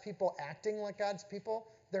God's people acting like God's people,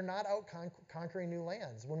 they're not out conquering new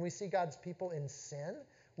lands. When we see God's people in sin,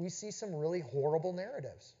 we see some really horrible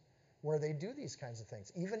narratives where they do these kinds of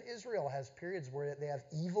things. Even Israel has periods where they have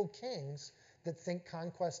evil kings that think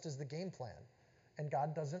conquest is the game plan. And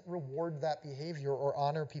God doesn't reward that behavior or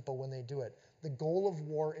honor people when they do it. The goal of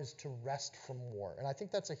war is to rest from war. And I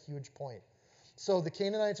think that's a huge point. So the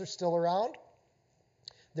Canaanites are still around.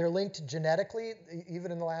 They're linked genetically,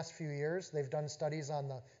 even in the last few years. They've done studies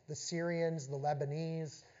on the Syrians, the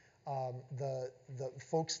Lebanese, the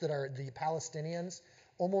folks that are the Palestinians.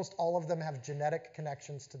 Almost all of them have genetic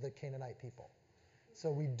connections to the Canaanite people.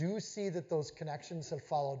 So we do see that those connections have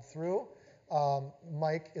followed through.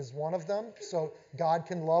 Mike is one of them. So God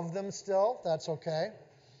can love them still. That's okay.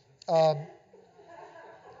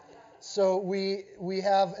 So we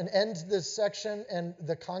have an end to this section, and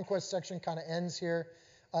the conquest section kind of ends here.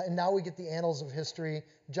 And now we get the annals of history.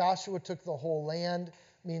 Joshua took the whole land,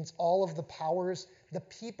 means all of the powers. The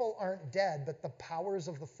people aren't dead, but the powers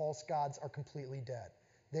of the false gods are completely dead.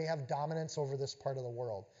 They have dominance over this part of the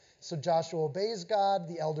world. So Joshua obeys God,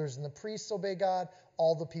 the elders and the priests obey God,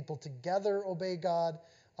 all the people together obey God,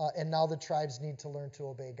 and now the tribes need to learn to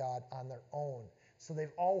obey God on their own. So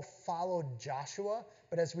they've all followed Joshua,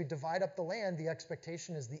 but as we divide up the land, the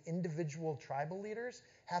expectation is the individual tribal leaders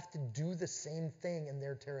have to do the same thing in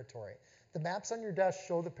their territory. The maps on your desk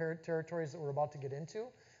show the territories that we're about to get into,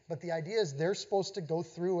 but the idea is they're supposed to go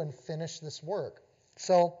through and finish this work.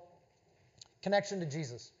 So, connection to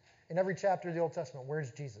Jesus. In every chapter of the Old Testament,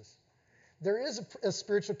 where's Jesus? There is a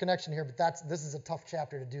spiritual connection here, but this is a tough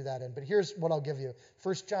chapter to do that in. But here's what I'll give you.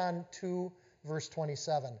 1 John 2, verse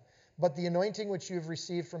 27. But the anointing which you have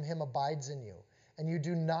received from him abides in you, and you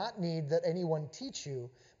do not need that anyone teach you,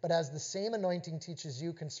 but as the same anointing teaches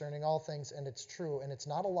you concerning all things, and it's true, and it's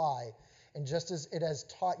not a lie, and just as it has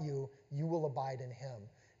taught you, you will abide in him.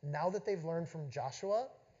 Now that they've learned from Joshua,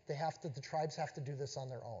 the tribes have to do this on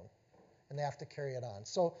their own, and they have to carry it on.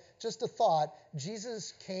 So just a thought,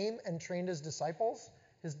 Jesus came and trained his disciples.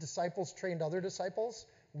 His disciples trained other disciples.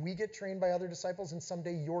 We get trained by other disciples, and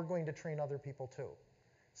someday you're going to train other people too.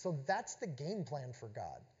 So that's the game plan for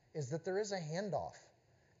God, is that there is a handoff.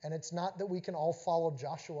 And it's not that we can all follow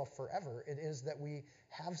Joshua forever. It is that we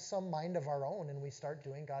have some mind of our own and we start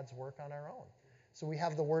doing God's work on our own. So we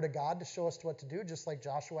have the word of God to show us what to do, just like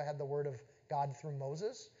Joshua had the word of God through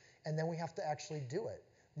Moses. And then we have to actually do it.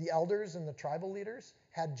 The elders and the tribal leaders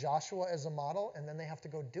had Joshua as a model, and then they have to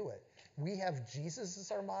go do it. We have Jesus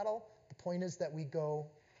as our model. The point is that we go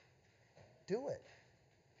do it.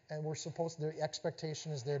 And the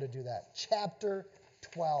expectation is there to do that. Chapter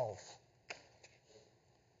 12.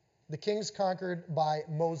 The kings conquered by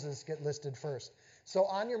Moses get listed first. So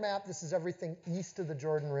on your map, this is everything east of the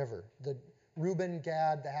Jordan River. The Reuben,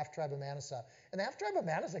 Gad, the half-tribe of Manasseh. And the half-tribe of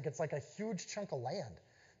Manasseh gets like a huge chunk of land.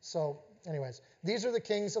 So anyways, these are the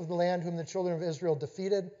kings of the land whom the children of Israel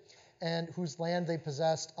defeated and whose land they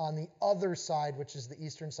possessed on the other side, which is the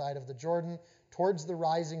eastern side of the Jordan, towards the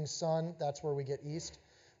rising sun. That's where we get east.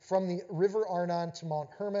 From the river Arnon to Mount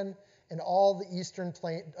Hermon and all the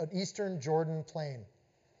eastern Jordan plain.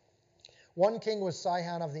 One king was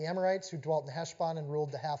Sihon of the Amorites, who dwelt in Heshbon and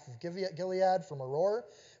ruled the half of Gilead from Aroer,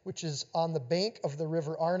 which is on the bank of the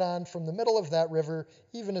river Arnon, from the middle of that river,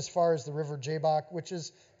 even as far as the river Jabbok, which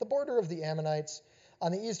is the border of the Ammonites.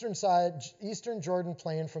 On the eastern side, eastern Jordan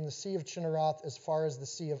plain, from the Sea of Chinneroth as far as the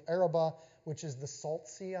Sea of Arabah, which is the Salt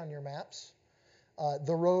Sea on your maps.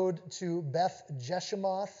 The road to Beth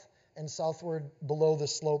Jeshimoth, and southward below the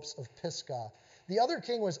slopes of Pisgah. The other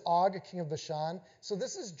king was Og, king of Bashan. So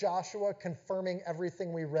this is Joshua confirming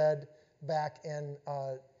everything we read back in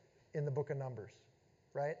the book of Numbers,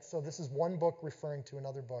 right? So this is one book referring to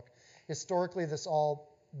another book. Historically,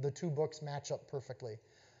 the two books match up perfectly.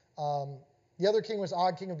 The other king was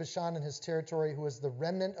Og, king of Bashan, and his territory, who was the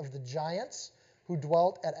remnant of the giants who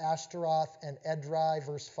dwelt at Ashtaroth and Edrei,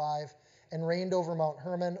 verse 5, and reigned over Mount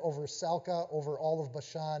Hermon, over Salcah, over all of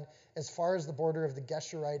Bashan, as far as the border of the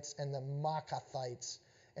Geshurites and the Maacathites,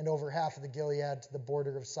 and over half of the Gilead to the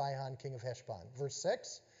border of Sihon, king of Heshbon. Verse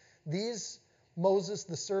 6, these Moses,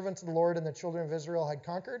 the servant of the Lord, and the children of Israel had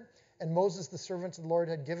conquered, and Moses, the servant of the Lord,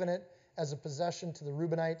 had given it as a possession to the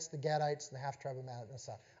Reubenites, the Gadites, and the half-tribe of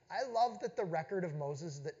Manasseh. I love that the record of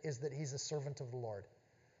Moses is that he's a servant of the Lord.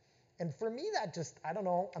 And for me, that just, I don't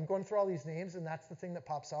know, I'm going through all these names, and that's the thing that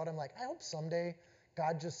pops out. I'm like, I hope someday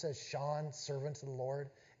God just says, Sean, servant of the Lord.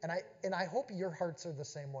 And I hope your hearts are the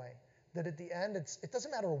same way. That at the end, it doesn't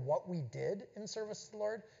matter what we did in service to the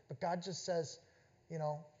Lord, but God just says,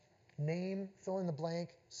 name, fill in the blank,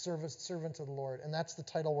 servant of the Lord. And that's the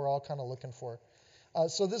title we're all kind of looking for.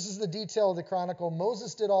 So this is the detail of the chronicle.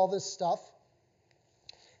 Moses did all this stuff.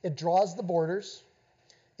 It draws the borders.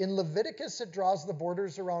 In Leviticus, it draws the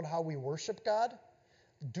borders around how we worship God.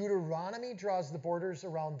 Deuteronomy draws the borders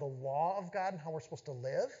around the law of God and how we're supposed to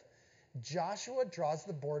live. Joshua draws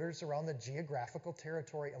the borders around the geographical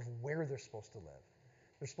territory of where they're supposed to live.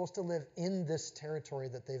 They're supposed to live in this territory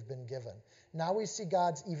that they've been given. Now we see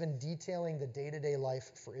God's even detailing the day-to-day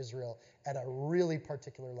life for Israel at a really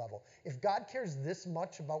particular level. If God cares this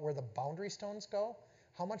much about where the boundary stones go,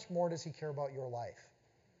 how much more does he care about your life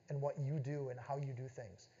and what you do and how you do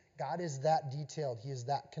things? God is that detailed. He is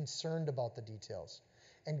that concerned about the details.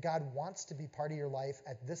 And God wants to be part of your life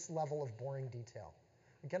at this level of boring detail.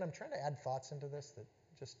 Again, I'm trying to add thoughts into this that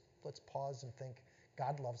just let's pause and think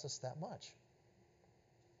God loves us that much.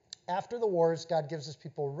 After the wars, God gives his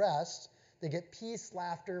people rest. They get peace,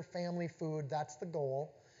 laughter, family, food. That's the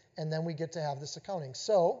goal. And then we get to have this accounting.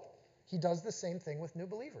 So he does the same thing with new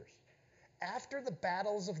believers. After the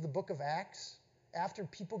battles of the book of Acts, after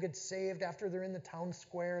people get saved, after they're in the town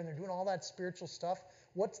square and they're doing all that spiritual stuff,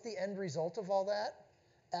 what's the end result of all that?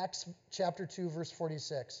 Acts chapter 2, verse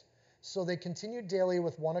 46. So they continued daily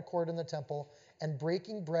with one accord in the temple, and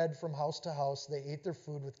breaking bread from house to house, they ate their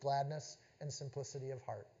food with gladness and simplicity of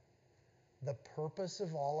heart. The purpose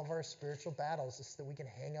of all of our spiritual battles is that we can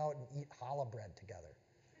hang out and eat challah bread together.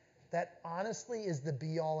 That honestly is the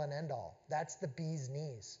be-all and end-all. That's the bee's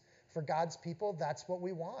knees. For God's people, that's what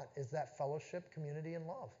we want, is that fellowship, community, and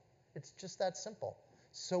love. It's just that simple.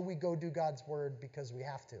 So we go do God's word because we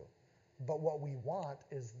have to. But what we want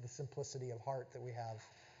is the simplicity of heart that we have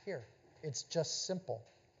here. It's just simple.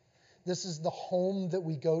 This is the home that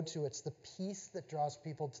we go to. It's the peace that draws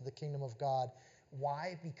people to the kingdom of God.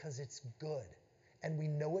 Why? Because it's good. And we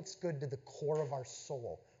know it's good to the core of our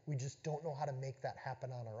soul. We just don't know how to make that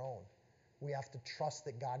happen on our own. We have to trust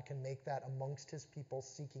that God can make that amongst his people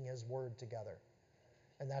seeking his word together.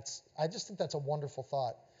 And I just think that's a wonderful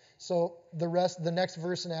thought. So the next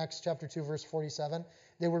verse in Acts chapter 2, verse 47,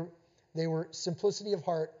 they were simplicity of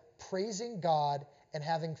heart, praising God and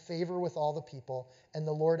having favor with all the people, and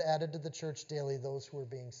the Lord added to the church daily those who were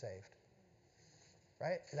being saved.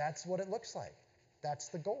 Right? That's what it looks like. That's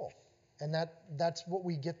the goal. And that's what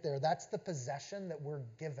we get there. That's the possession that we're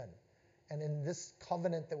given. And in this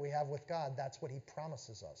covenant that we have with God, that's what he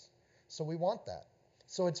promises us. So we want that.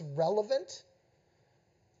 So it's relevant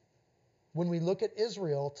when we look at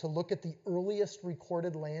Israel to look at the earliest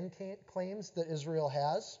recorded land claims that Israel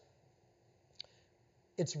has.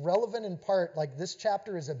 It's relevant in part, like this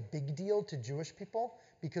chapter is a big deal to Jewish people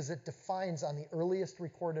because it defines on the earliest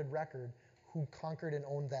recorded record who conquered and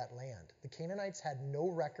owned that land. The Canaanites had no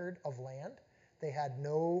record of land. They had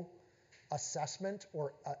no assessment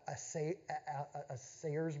or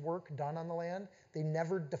assayer's work done on the land. They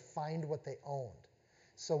never defined what they owned.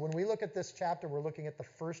 So when we look at this chapter, we're looking at the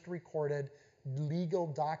first recorded legal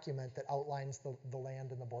document that outlines the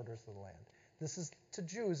land and the borders of the land. This is, to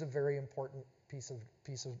Jews, a very important piece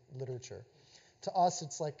of literature. To us,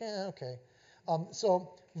 it's like, okay.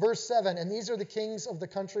 So verse 7, and these are the kings of the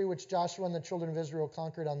country which Joshua and the children of Israel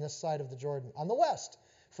conquered on this side of the Jordan. On the west,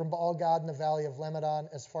 from Baal-Gad in the valley of Lemedon,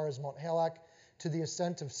 as far as Mount Halak, to the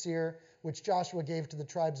ascent of Seir, which Joshua gave to the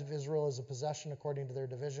tribes of Israel as a possession according to their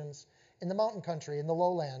divisions. In the mountain country, in the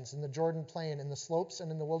lowlands, in the Jordan plain, in the slopes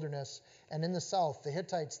and in the wilderness, and in the south, the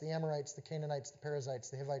Hittites, the Amorites, the Canaanites, the Perizzites,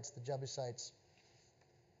 the Hivites, the Jebusites.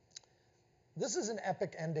 This is an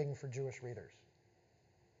epic ending for Jewish readers.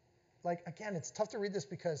 Like, again, it's tough to read this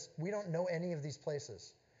because we don't know any of these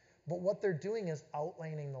places. But what they're doing is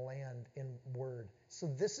outlining the land in word. So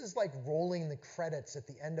this is like rolling the credits at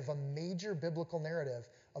the end of a major biblical narrative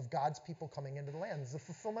of God's people coming into the land. It's the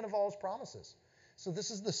fulfillment of all his promises. So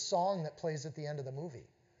this is the song that plays at the end of the movie,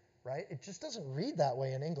 right? It just doesn't read that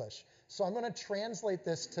way in English. So I'm going to translate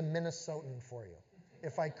this to Minnesotan for you,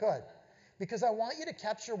 if I could. Because I want you to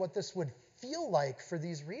capture what this would feel like for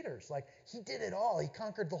these readers. Like, he did it all. He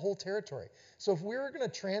conquered the whole territory. So if we were going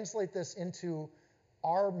to translate this into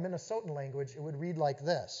our Minnesotan language, it would read like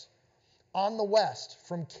this. On the west,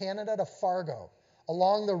 from Canada to Fargo,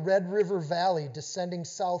 along the Red River Valley, descending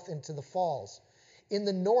south into the falls. In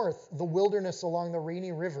the north, the wilderness along the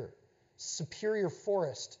Rainy River, Superior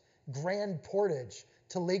Forest, Grand Portage,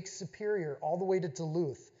 to Lake Superior, all the way to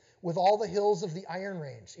Duluth, with all the hills of the Iron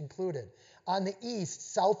Range included. On the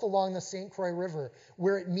east, south along the St. Croix River,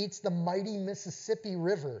 where it meets the mighty Mississippi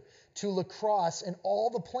River, to La Crosse and all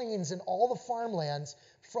the plains and all the farmlands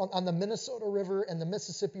on the Minnesota River and the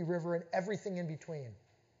Mississippi River and everything in between.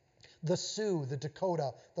 The Sioux, the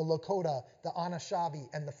Dakota, the Lakota, the Anishinaabe,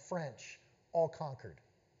 and the French, all conquered.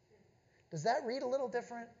 Does that read a little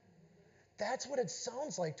different? That's what it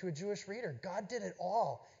sounds like to a Jewish reader. God did it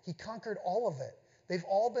all. He conquered all of it. They've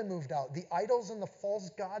all been moved out. The idols and the false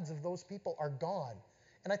gods of those people are gone.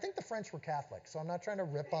 And I think the French were Catholic, so I'm not trying to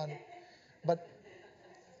rip on, but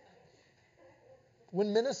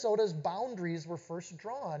When Minnesota's boundaries were first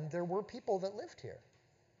drawn, there were people that lived here,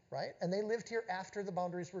 right? And they lived here after the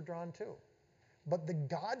boundaries were drawn too. But the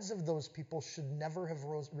gods of those people should never have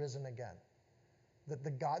risen again.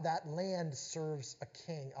 That land serves a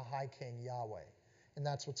king, a high king, Yahweh. And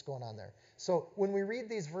that's what's going on there. So when we read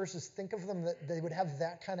these verses, think of them that they would have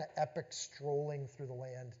that kind of epic strolling through the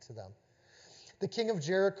land to them. The king of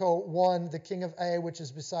Jericho won, the king of Ai, which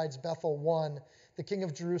is besides Bethel, won, the king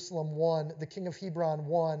of Jerusalem won, the king of Hebron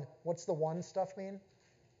won. What's the one stuff mean?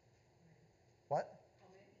 What?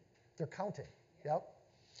 They're counting. Yep.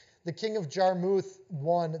 The king of Jarmuth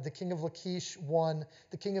won, the king of Lachish won,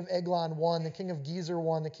 the king of Eglon won, the king of Gezer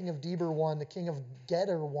won, the king of Deber won, the king of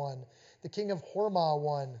Geder won, the king of Hormah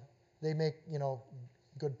won. They make,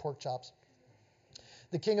 good pork chops.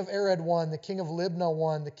 The king of Arad won, the king of Libnah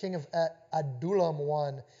won, the king of Adullam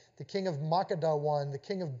won, the king of Makkedah won, the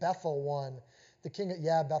king of Bethel won,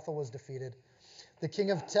 Bethel was defeated. The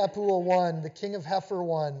king of Tepuah won, the king of Heifer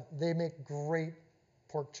won. They make great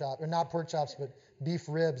pork chops, or not pork chops, but beef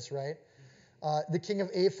ribs, right? The king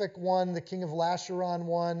of Aphek won, the king of Lasharon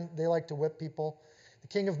won. They like to whip people. The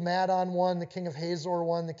king of Madon won, the king of Hazor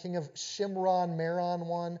won, the king of Shimron Meron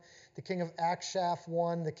won, the king of Akshaph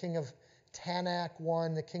won, the king of Tanakh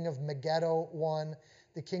won, the king of Megiddo won,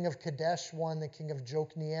 the king of Kadesh won, the king of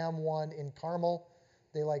Jokneam won in Carmel.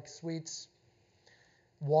 They like sweets.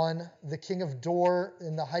 Won. The king of Dor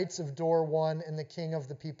in the heights of Dor won, and the king of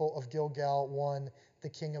the people of Gilgal won. The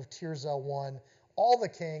king of Tirzah won. All the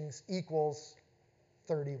kings equals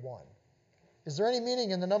 31. Is there any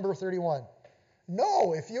meaning in the number 31?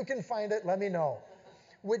 No. If you can find it, let me know.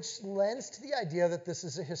 Which lends to the idea that this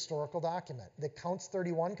is a historical document that counts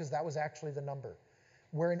 31 because that was actually the number.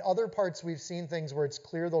 Where in other parts we've seen things where it's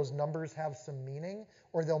clear those numbers have some meaning,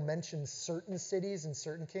 or they'll mention certain cities and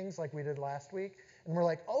certain kings like we did last week. And we're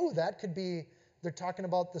like, oh, that could be, they're talking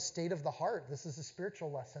about the state of the heart. This is a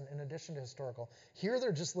spiritual lesson in addition to historical. Here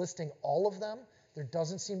they're just listing all of them. There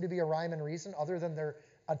doesn't seem to be a rhyme and reason other than they're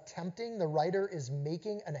attempting, the writer is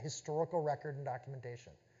making an historical record and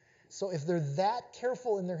documentation. So if they're that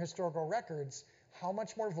careful in their historical records, how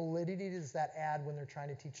much more validity does that add when they're trying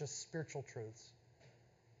to teach us spiritual truths?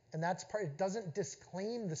 And that's part, it doesn't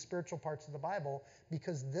disclaim the spiritual parts of the Bible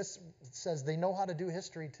because this says they know how to do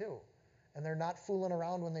history too. And they're not fooling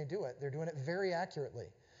around when they do it. They're doing it very accurately.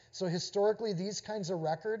 So historically, these kinds of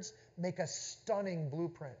records make a stunning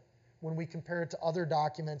blueprint when we compare it to other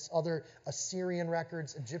documents, other Assyrian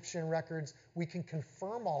records, Egyptian records. We can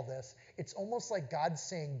confirm all this. It's almost like God's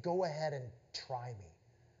saying, go ahead and try me.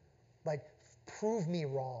 Like, prove me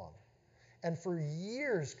wrong. And for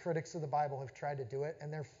years, critics of the Bible have tried to do it,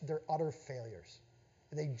 and they're utter failures.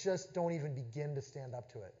 They just don't even begin to stand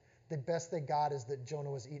up to it. The best they got is that Jonah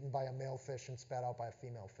was eaten by a male fish and spat out by a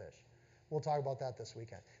female fish. We'll talk about that this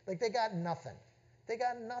weekend. Like, they got nothing. They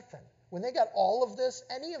got nothing. When they got all of this,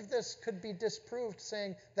 any of this could be disproved,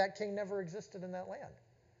 saying that king never existed in that land.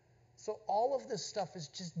 So all of this stuff is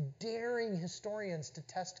just daring historians to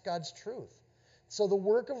test God's truth. So the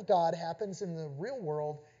work of God happens in the real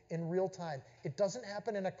world in real time. It doesn't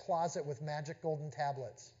happen in a closet with magic golden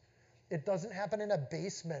tablets. It doesn't happen in a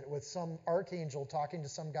basement with some archangel talking to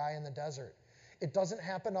some guy in the desert. It doesn't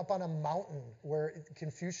happen up on a mountain where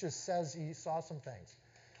Confucius says he saw some things,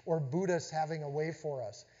 or Buddhists having a way for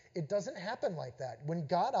us. It doesn't happen like that. When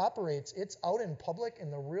God operates, it's out in public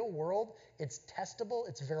in the real world. It's testable.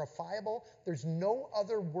 It's verifiable. There's no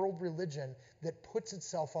other world religion that puts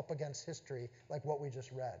itself up against history like what we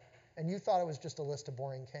just read. And you thought it was just a list of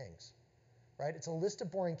boring kings, right? It's a list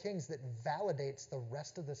of boring kings that validates the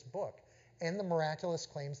rest of this book and the miraculous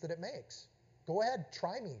claims that it makes. Go ahead,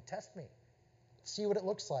 try me, test me, see what it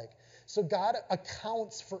looks like. So God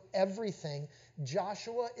accounts for everything.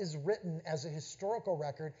 Joshua is written as a historical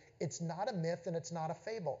record. It's not a myth and it's not a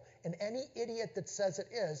fable. And any idiot that says it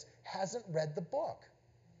is hasn't read the book.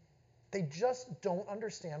 They just don't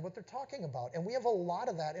understand what they're talking about. And we have a lot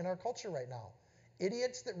of that in our culture right now.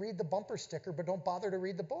 Idiots that read the bumper sticker but don't bother to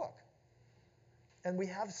read the book. And we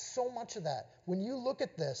have so much of that. When you look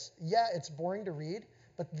at this, yeah, it's boring to read,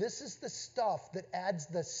 but this is the stuff that adds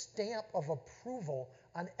the stamp of approval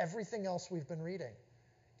on everything else we've been reading.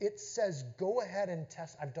 It says, go ahead and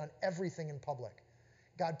test. I've done everything in public.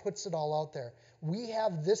 God puts it all out there. We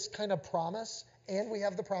have this kind of promise, and we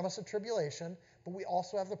have the promise of tribulation, but we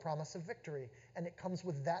also have the promise of victory. And it comes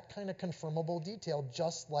with that kind of confirmable detail,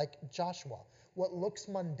 just like Joshua. What looks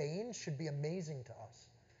mundane should be amazing to us.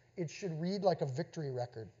 It should read like a victory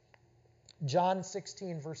record. John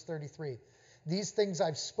 16, verse 33. These things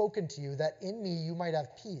I've spoken to you, that in me you might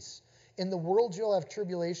have peace. In the world you'll have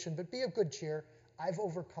tribulation, but be of good cheer. I've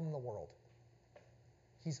overcome the world.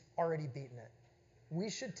 He's already beaten it. We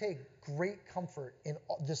should take great comfort in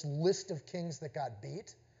this list of kings that got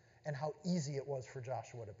beat and how easy it was for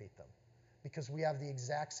Joshua to beat them. Because we have the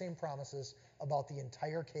exact same promises about the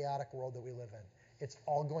entire chaotic world that we live in. It's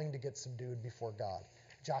all going to get subdued before God.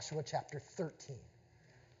 Joshua chapter 13.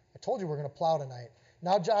 I told you we're going to plow tonight.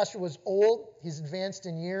 Now Joshua was old, he's advanced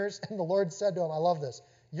in years, and the Lord said to him, I love this,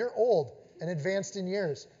 you're old and advanced in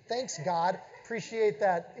years. Thanks, God. Appreciate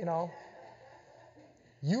that,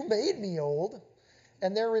 You made me old,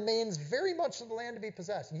 and there remains very much of the land to be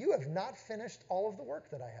possessed. You have not finished all of the work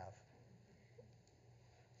that I have.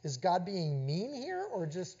 Is God being mean here or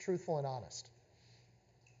just truthful and honest?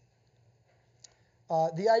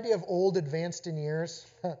 The idea of old, advanced in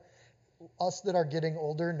years, us that are getting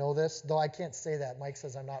older know this, though I can't say that. Mike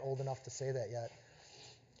says I'm not old enough to say that yet.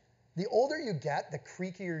 The older you get, the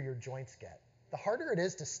creakier your joints get. The harder it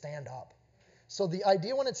is to stand up. So the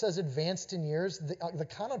idea when it says advanced in years, the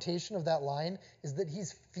connotation of that line is that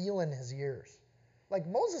he's feeling his years. Like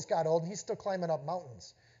Moses got old and he's still climbing up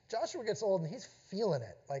mountains. Joshua gets old and he's feeling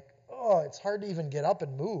it. Like, it's hard to even get up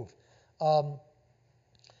and move.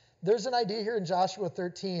 There's an idea here in Joshua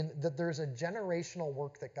 13 that there's a generational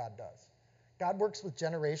work that God does. God works with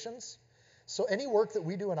generations. So any work that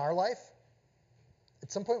we do in our life,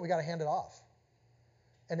 at some point we got to hand it off.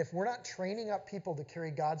 And if we're not training up people to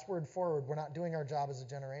carry God's word forward, we're not doing our job as a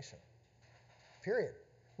generation. Period.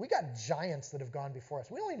 We got giants that have gone before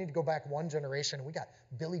us. We only need to go back one generation. We got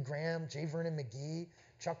Billy Graham, J. Vernon McGee,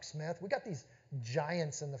 Chuck Smith. We got these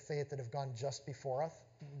giants in the faith that have gone just before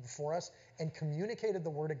us and communicated the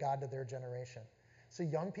word of God to their generation. So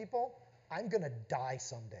young people, I'm going to die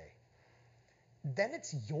someday. Then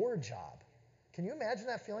it's your job. Can you imagine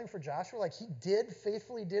that feeling for Joshua? Like he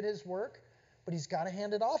faithfully did his work, but he's got to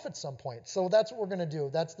hand it off at some point. So that's what we're going to do.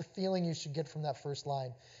 That's the feeling you should get from that first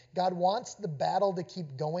line. God wants the battle to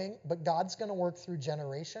keep going, but God's going to work through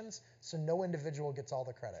generations, so no individual gets all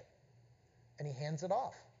the credit. And he hands it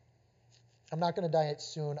off. I'm not going to die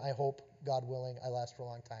soon. I hope, God willing, I last for a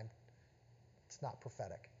long time. It's not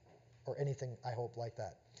prophetic or anything, I hope, like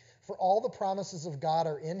that. For all the promises of God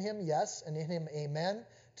are in him, yes, and in him, amen,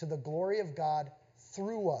 to the glory of God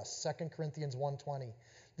through us, 2 Corinthians 1:20.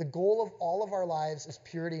 The goal of all of our lives is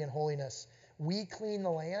purity and holiness. We clean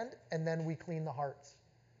the land, and then we clean the hearts.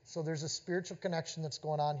 So there's a spiritual connection that's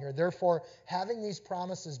going on here. Therefore, having these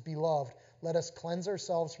promises, beloved, let us cleanse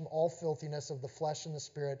ourselves from all filthiness of the flesh and the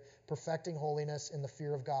spirit, perfecting holiness in the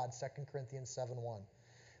fear of God, 2 Corinthians 7:1.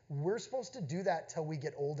 We're supposed to do that till we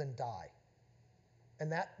get old and die.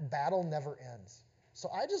 And that battle never ends. So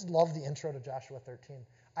I just love the intro to Joshua 13.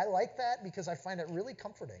 I like that because I find it really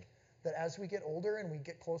comforting that as we get older and we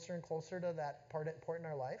get closer and closer to that point in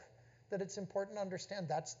our life, that it's important to understand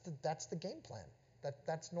that's the game plan.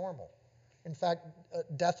 That's normal. In fact,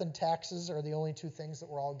 death and taxes are the only two things that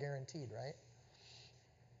we're all guaranteed, right?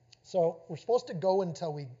 So we're supposed to go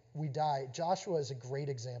until we die. Joshua is a great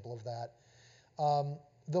example of that.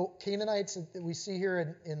 The Canaanites that we see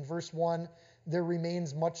here in verse 1, there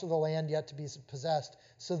remains much of the land yet to be possessed.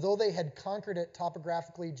 So though they had conquered it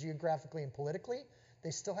topographically, geographically, and politically,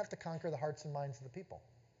 they still have to conquer the hearts and minds of the people.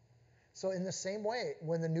 So in the same way,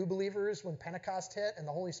 when the new believers, when Pentecost hit and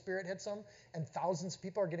the Holy Spirit hits them and thousands of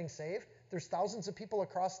people are getting saved, there's thousands of people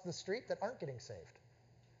across the street that aren't getting saved.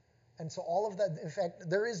 And so all of that, in fact,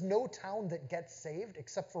 there is no town that gets saved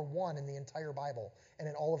except for one in the entire Bible and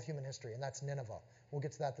in all of human history, and that's Nineveh. We'll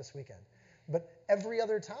get to that this weekend. But every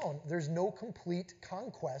other town, there's no complete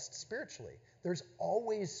conquest spiritually. There's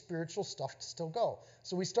always spiritual stuff to still go.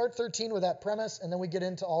 So we start 13 with that premise, and then we get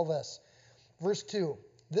into all this. Verse 2,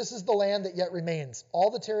 this is the land that yet remains, all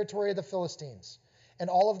the territory of the Philistines, and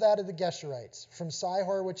all of that of the Geshurites, from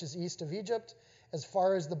Sihor, which is east of Egypt, as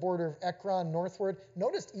far as the border of Ekron northward.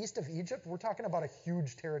 Notice east of Egypt, we're talking about a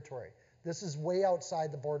huge territory. This is way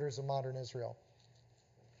outside the borders of modern Israel.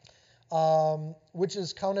 Which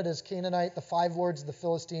is counted as Canaanite, the 5 lords of the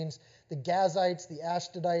Philistines, the Gazites, the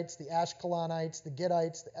Ashdodites, the Ashkelonites, the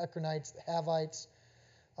Gittites, the Ekronites, the Havites,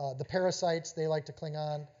 the Perizzites, they like to cling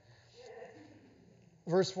on.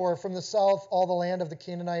 Verse 4, from the south, all the land of the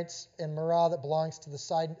Canaanites and Merah that belongs to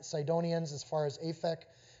the Sidonians as far as Aphek,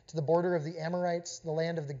 to the border of the Amorites, the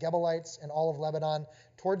land of the Gebalites, and all of Lebanon,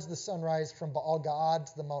 towards the sunrise from Baal-Gad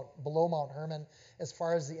to the below Mount Hermon, as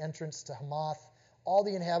far as the entrance to Hamath, all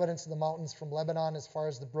the inhabitants of the mountains from Lebanon as far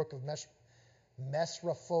as the brook of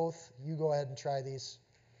Mesraphoth. You go ahead and try these.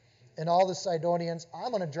 And all the Sidonians,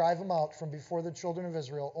 I'm going to drive them out from before the children of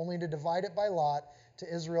Israel, only to divide it by lot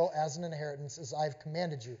to Israel as an inheritance, as I have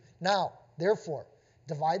commanded you. Now, therefore,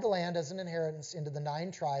 divide the land as an inheritance into the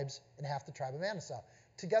 9 tribes and half the tribe of Manasseh.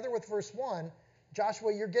 Together with verse 1,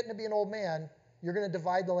 Joshua, you're getting to be an old man. You're going to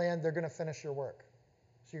divide the land. They're going to finish your work.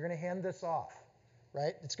 So you're going to hand this off,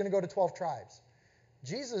 right? It's going to go to 12 tribes.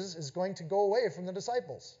 Jesus is going to go away from the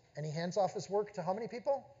disciples, and he hands off his work to how many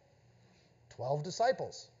people? 12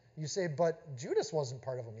 disciples. You say, but Judas wasn't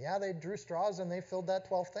part of them. Yeah, they drew straws and they filled that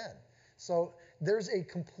 12th in. So there's a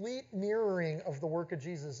complete mirroring of the work of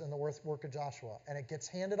Jesus and the work of Joshua, and it gets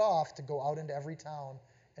handed off to go out into every town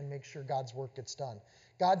and make sure God's work gets done.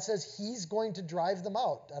 God says he's going to drive them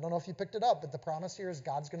out. I don't know if you picked it up, but the promise here is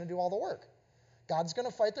God's going to do all the work. God's going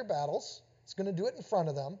to fight their battles. He's going to do it in front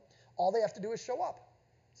of them. All they have to do is show up.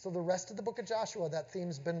 So the rest of the book of Joshua, that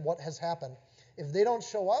theme's been what has happened. If they don't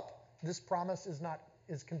show up, this promise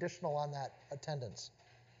is conditional on that attendance.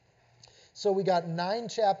 So we got 9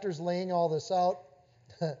 chapters laying all this out.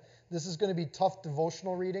 This is going to be tough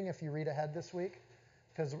devotional reading if you read ahead this week,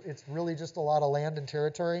 because it's really just a lot of land and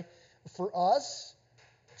territory. For us,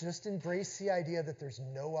 just embrace the idea that there's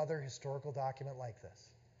no other historical document like this.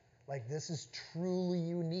 Like, this is truly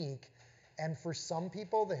unique. And for some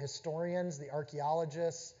people, the historians, the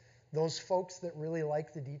archaeologists, those folks that really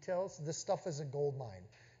like the details, this stuff is a gold mine.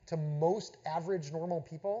 To most average normal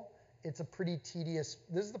people, it's a pretty tedious,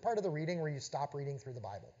 this is the part of the reading where you stop reading through the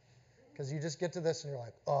Bible. Because you just get to this and you're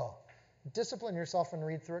like, oh, discipline yourself and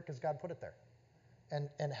read through it because God put it there.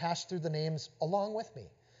 And hash through the names along with me.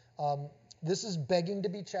 This is begging to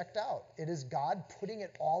be checked out. It is God putting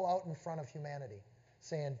it all out in front of humanity,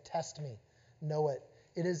 saying, test me, know it.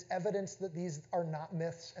 It is evidence that these are not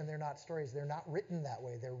myths and they're not stories. They're not written that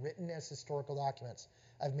way. They're written as historical documents.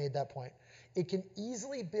 I've made that point. It can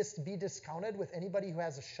easily be discounted with anybody who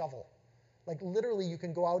has a shovel. Like, literally, you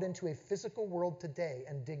can go out into a physical world today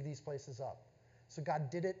and dig these places up. So God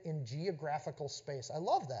did it in geographical space. I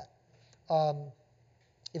love that.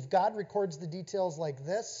 If God records the details like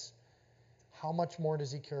this, how much more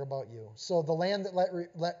does he care about you? So the land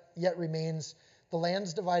that yet remains, the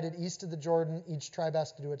land's divided east of the Jordan. Each tribe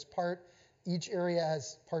has to do its part. Each area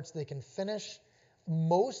has parts they can finish.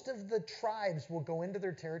 Most of the tribes will go into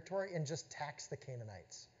their territory and just tax the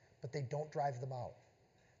Canaanites, but they don't drive them out.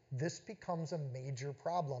 This becomes a major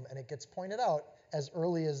problem, and it gets pointed out as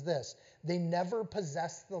early as this. They never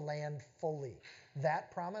possessed the land fully.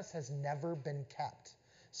 That promise has never been kept.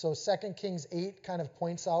 So 2 Kings 8 kind of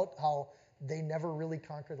points out how they never really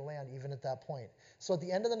conquered the land, even at that point. So at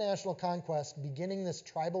the end of the national conquest, beginning this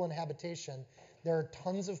tribal inhabitation, there are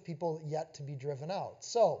tons of people yet to be driven out.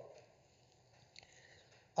 So,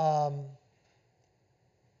 I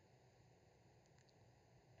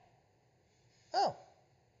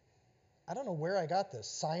don't know where I got this.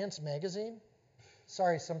 Science magazine?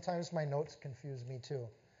 Sorry, sometimes my notes confuse me too.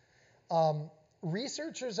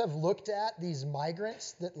 Researchers have looked at these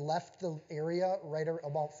migrants that left the area right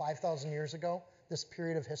about 5,000 years ago, this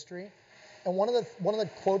period of history. And one of the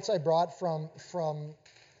quotes I brought from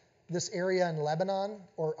this area in Lebanon,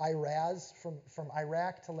 or Iraz, from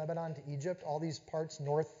Iraq to Lebanon to Egypt, all these parts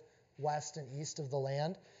north, west, and east of the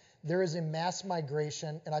land, there is a mass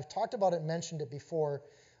migration, and I've talked about it, mentioned it before.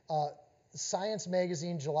 Science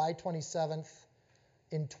magazine, July 27th,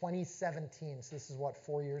 in 2017, so this is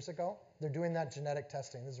 4 years ago? They're doing that genetic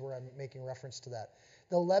testing. This is where I'm making reference to that.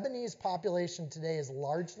 The Lebanese population today is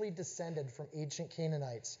largely descended from ancient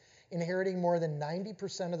Canaanites, inheriting more than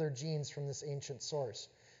 90% of their genes from this ancient source.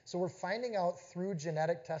 So we're finding out through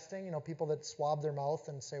genetic testing, people that swab their mouth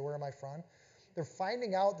and say, where am I from? They're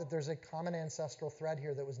finding out that there's a common ancestral thread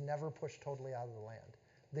here that was never pushed totally out of the land.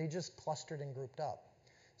 They just clustered and grouped up.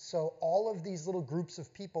 So all of these little groups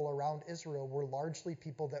of people around Israel were largely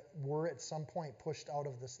people that were at some point pushed out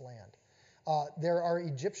of this land. There are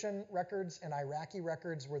Egyptian records and Iraqi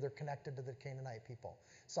records where they're connected to the Canaanite people.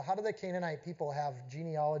 So how do the Canaanite people have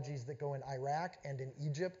genealogies that go in Iraq and in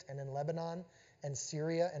Egypt and in Lebanon and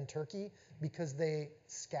Syria and Turkey? Because they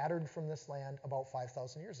scattered from this land about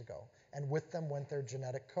 5,000 years ago. And with them went their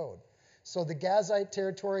genetic code. So the Gazite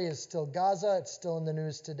territory is still Gaza. It's still in the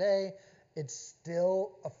news today. It's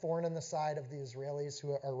still a thorn in the side of the Israelis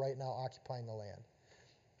who are right now occupying the land.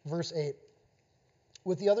 Verse 8.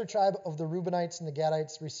 With the other tribe of the Reubenites and the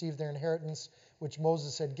Gadites received their inheritance, which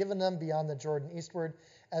Moses had given them beyond the Jordan eastward,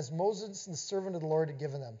 as Moses, the servant of the Lord, had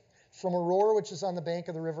given them. From Aurora, which is on the bank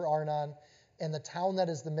of the river Arnon, and the town that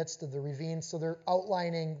is the midst of the ravine. So they're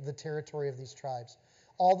outlining the territory of these tribes.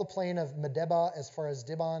 All the plain of Medeba as far as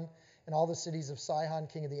Dibon, and all the cities of Sihon,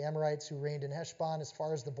 king of the Amorites, who reigned in Heshbon, as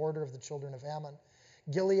far as the border of the children of Ammon.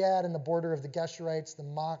 Gilead and the border of the Geshurites, the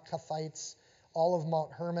Maacathites, all of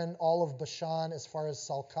Mount Hermon, all of Bashan, as far as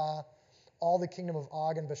Salcah, all the kingdom of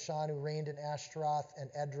Og and Bashan, who reigned in Ashtaroth and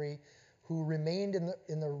Edrei, who remained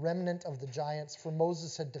in the remnant of the giants, for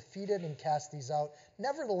Moses had defeated and cast these out.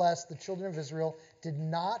 Nevertheless, the children of Israel did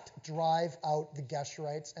not drive out the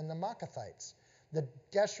Geshurites and the Maacathites. The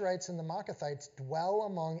Geshurites and the Maacathites dwell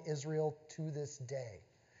among Israel to this day.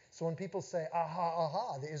 So when people say,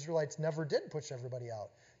 aha, the Israelites never did push everybody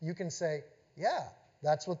out, you can say, yeah,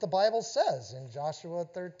 that's what the Bible says in Joshua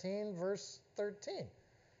 13, verse 13.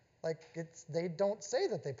 They don't say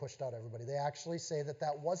that they pushed out everybody. They actually say that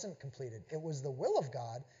that wasn't completed. It was the will of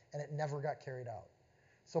God, and it never got carried out.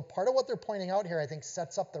 So part of what they're pointing out here, I think,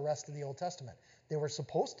 sets up the rest of the Old Testament. They were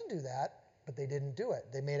supposed to do that, but they didn't do it.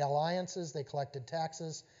 They made alliances. They collected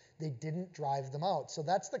taxes. They didn't drive them out. So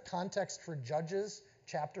that's the context for Judges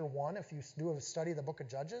chapter 1. If you do a study of the book of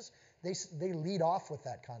Judges, they lead off with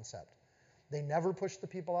that concept. They never pushed the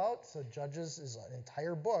people out, so Judges is an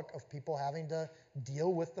entire book of people having to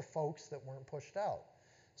deal with the folks that weren't pushed out.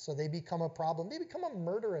 So they become a problem. They become a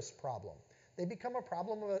murderous problem. They become a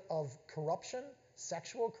problem of corruption,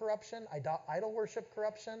 sexual corruption, idol worship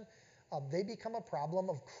corruption. They become a problem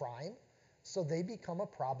of crime. So they become a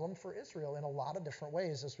problem for Israel in a lot of different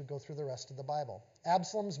ways as we go through the rest of the Bible.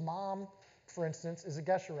 Absalom's mom, for instance, is a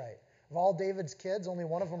Geshurite. Of all David's kids, only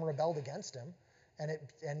one of them rebelled against him.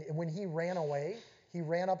 And when he ran away, he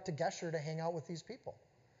ran up to Geshur to hang out with these people.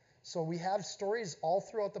 So we have stories all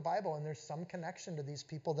throughout the Bible, and there's some connection to these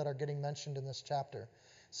people that are getting mentioned in this chapter.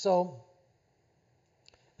 So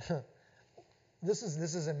this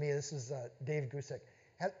isn't me. This is Dave Gusick.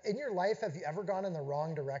 In your life, have you ever gone in the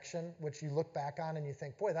wrong direction, which you look back on and you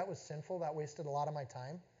think, boy, that was sinful. That wasted a lot of my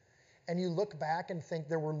time. And you look back and think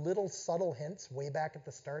there were little subtle hints way back at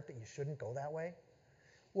the start that you shouldn't go that way.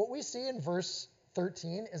 What we see in verse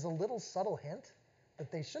 13 is a little subtle hint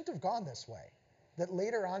that they shouldn't have gone this way, that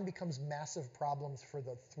later on becomes massive problems for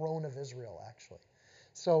the throne of Israel, actually.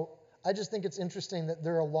 So I just think it's interesting that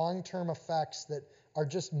there are long-term effects that are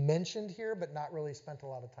just mentioned here, but not really spent a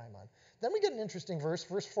lot of time on. Then we get an interesting verse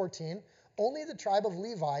 14. Only the tribe of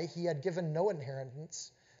Levi he had given no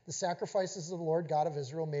inheritance. The sacrifices of the Lord God of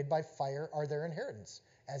Israel made by fire are their inheritance,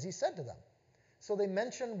 as he said to them. So they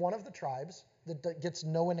mention one of the tribes that gets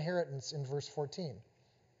no inheritance in verse 14.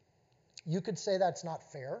 You could say that's not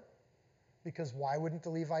fair, because why wouldn't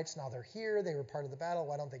the Levites, now they're here, they were part of the battle,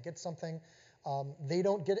 why don't they get something? They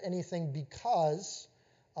don't get anything because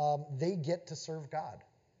they get to serve God.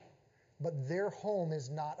 But their home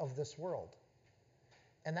is not of this world.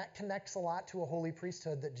 And that connects a lot to a holy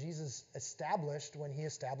priesthood that Jesus established when he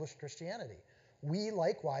established Christianity. We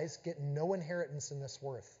likewise get no inheritance in this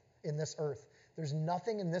earth. There's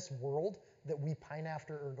nothing in this world that we pine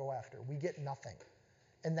after or go after. We get nothing.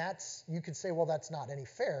 And you could say, well, that's not any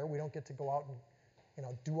fair. We don't get to go out and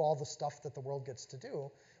do all the stuff that the world gets to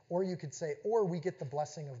do. Or you could say, or we get the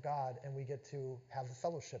blessing of God and we get to have the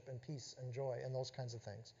fellowship and peace and joy and those kinds of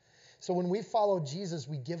things. So when we follow Jesus,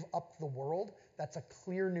 we give up the world. That's a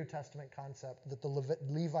clear New Testament concept that the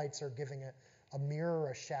Levites are giving a mirror or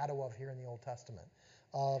a shadow of here in the Old Testament.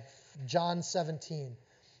 John 17,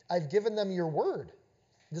 I've given them your word.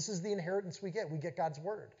 This is the inheritance we get. We get God's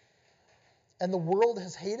word. And the world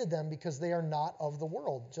has hated them because they are not of the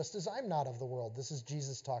world, just as I'm not of the world. This is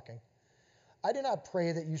Jesus talking. I do not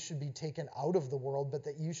pray that you should be taken out of the world, but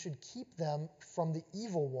that you should keep them from the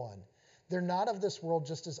evil one. They're not of this world,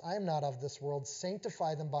 just as I am not of this world.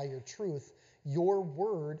 Sanctify them by your truth. Your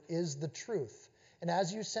word is the truth. And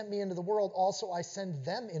as you sent me into the world, also I send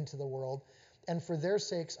them into the world. And for their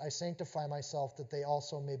sakes I sanctify myself, that they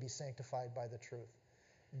also may be sanctified by the truth.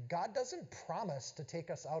 God doesn't promise to take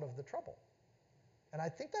us out of the trouble. And I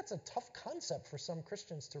think that's a tough concept for some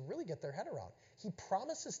Christians to really get their head around. He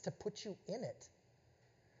promises to put you in it.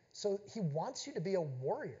 So he wants you to be a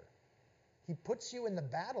warrior. He puts you in the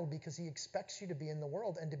battle because he expects you to be in the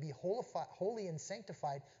world and to be holy and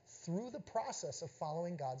sanctified through the process of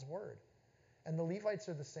following God's word. And the Levites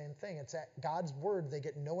are the same thing. It's at God's word. They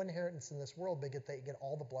get no inheritance in this world, but they get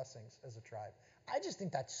all the blessings as a tribe. I just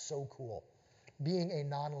think that's so cool, being a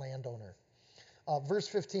non-landowner. Verse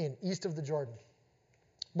 15, east of the Jordan.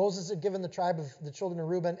 Moses had given the tribe of the children of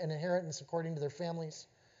Reuben an inheritance according to their families.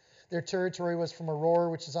 Their territory was from Aroer,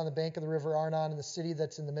 which is on the bank of the river Arnon, and the city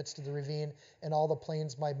that's in the midst of the ravine, and all the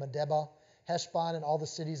plains by Medeba, Heshbon, and all the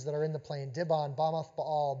cities that are in the plain, Dibon, Bamoth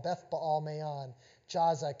Baal, Beth Baal Maon,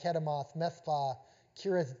 Jaza, Kedemoth, Methbah,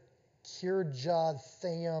 Kirjathaim,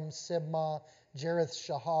 Sibmah, Jerith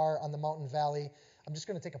Shahar on the mountain valley. I'm just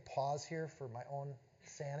going to take a pause here for my own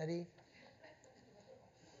sanity.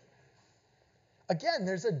 Again,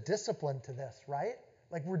 there's a discipline to this, right?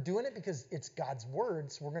 Like, we're doing it because it's God's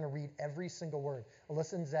word, so we're going to read every single word.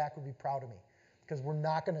 Alyssa and Zach would be proud of me because we're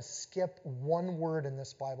not going to skip one word in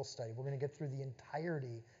this Bible study. We're going to get through the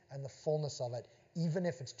entirety and the fullness of it, even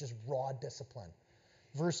if it's just raw discipline.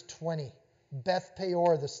 Verse 20, Beth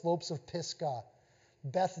Peor, the slopes of Pisgah,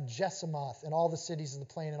 Beth Jesimoth, and all the cities of the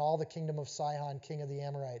plain, and all the kingdom of Sihon, king of the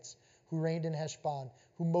Amorites, who reigned in Heshbon,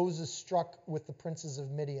 who Moses struck with the princes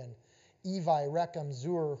of Midian, Evi, Rechem,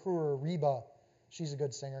 Zur, Hur, Reba, she's a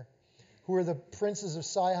good singer, who are the princes of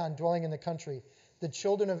Sihon dwelling in the country, the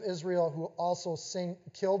children of Israel who also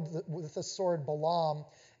killed with the sword Balaam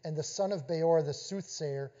and the son of Beor, the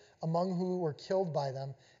soothsayer, among who were killed by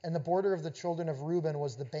them. And the border of the children of Reuben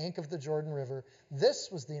was the bank of the Jordan River. This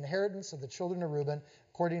was the inheritance of the children of Reuben,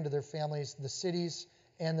 according to their families, the cities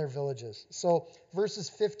and their villages. So verses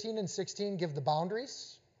 15 and 16 give the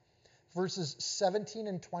boundaries. Verses 17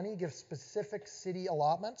 and 20 give specific city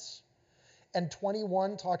allotments. And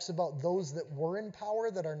 21 talks about those that were in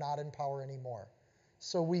power that are not in power anymore.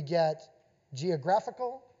 So we get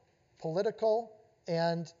geographical, political,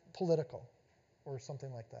 and political, or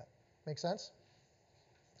something like that. Make sense?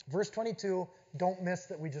 Verse 22, don't miss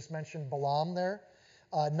that we just mentioned Balaam there.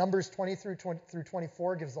 Numbers 20 through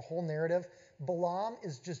 24 gives the whole narrative. Balaam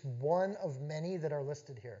is just one of many that are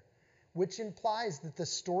listed here, which implies that the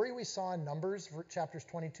story we saw in Numbers, chapters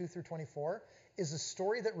 22 through 24, is a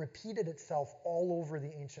story that repeated itself all over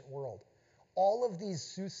the ancient world. All of these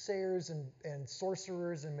soothsayers and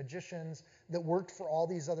sorcerers and magicians that worked for all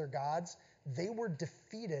these other gods, they were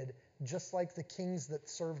defeated just like the kings that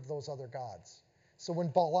served those other gods. So when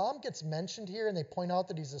Balaam gets mentioned here and they point out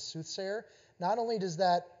that he's a soothsayer, not only does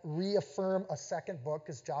that reaffirm a second book,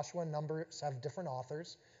 because Joshua and Numbers have different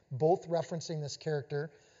authors, both referencing this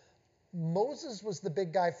character. Moses was the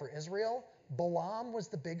big guy for Israel. Balaam was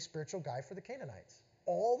the big spiritual guy for the Canaanites.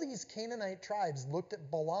 All these Canaanite tribes looked at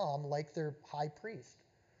Balaam like their high priest.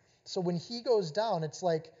 So when he goes down, it's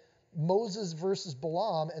like Moses versus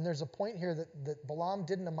Balaam, and there's a point here that Balaam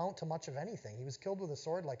didn't amount to much of anything. He was killed with a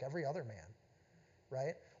sword like every other man,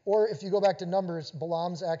 right? Or if you go back to Numbers,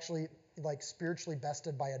 Balaam's actually like spiritually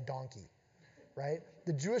bested by a donkey, right?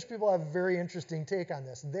 The Jewish people have a very interesting take on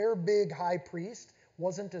this. Their big high priest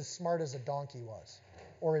wasn't as smart as a donkey was,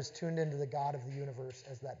 or as tuned into the God of the universe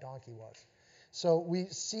as that donkey was. So we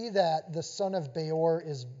see that the son of Beor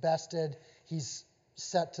is bested. He's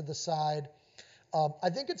set to the side. I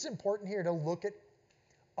think it's important here to look at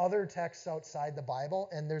other texts outside the Bible.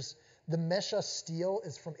 And there's the Mesha stele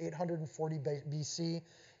is from 840 BC.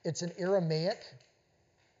 It's an Aramaic,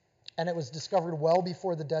 and it was discovered well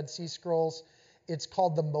before the Dead Sea Scrolls. It's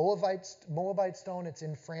called the Moabite stone. It's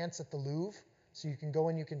in France at the Louvre. So you can go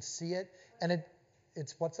and you can see it. And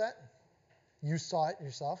it's what's that? You saw it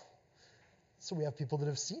yourself? So we have people that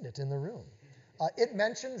have seen it in the room. It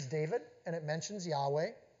mentions David and it mentions Yahweh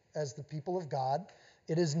as the people of God.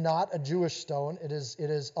 It is not a Jewish stone. It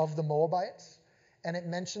is of the Moabites. And it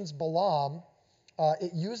mentions Balaam.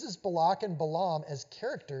 It uses Balak and Balaam as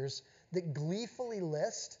characters that gleefully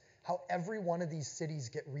list how every one of these cities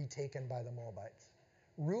get retaken by the Moabites.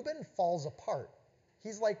 Reuben falls apart.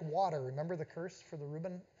 He's like water. Remember the curse for the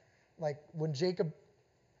Reuben? Like when Jacob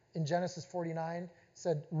in Genesis 49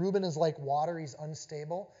 said, Reuben is like water, he's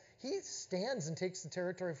unstable. He stands and takes the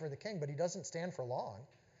territory for the king, but he doesn't stand for long.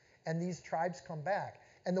 And these tribes come back.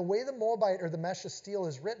 And the way the Moabite or the Mesha stele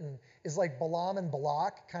is written is like Balaam and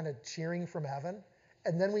Balak kind of cheering from heaven.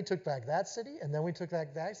 And then we took back that city, and then we took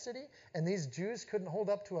back that city. And these Jews couldn't hold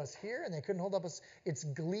up to us here, and they couldn't hold up us. It's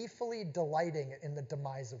gleefully delighting in the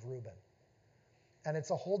demise of Reuben. And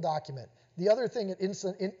it's a whole document. The other thing,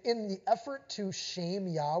 in the effort to shame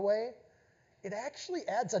Yahweh, it actually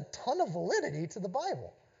adds a ton of validity to the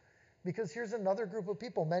Bible. Because here's another group of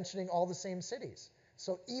people mentioning all the same cities.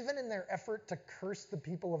 So even in their effort to curse the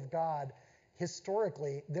people of God,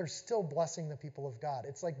 historically, they're still blessing the people of God.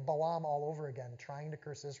 It's like Balaam all over again, trying to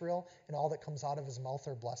curse Israel, and all that comes out of his mouth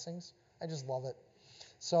are blessings. I just love it.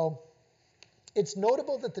 So it's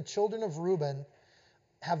notable that the children of Reuben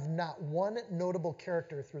have not one notable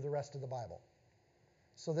character through the rest of the Bible.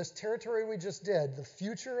 So this territory we just did, the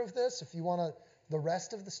future of this, if you want to, the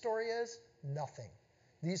rest of the story is nothing.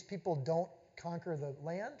 These people don't conquer the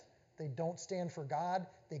land. They don't stand for God.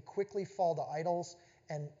 They quickly fall to idols.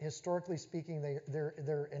 And historically speaking,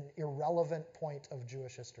 they're an irrelevant point of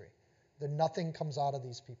Jewish history. Nothing comes out of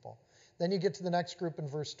these people. Then you get to the next group in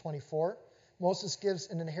verse 24. Moses gives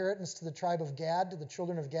an inheritance to the tribe of Gad, to the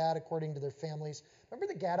children of Gad according to their families.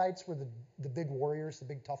 Remember the Gadites were the big warriors, the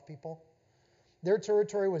big tough people? Their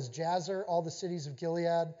territory was Jazer, all the cities of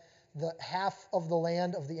Gilead, the half of the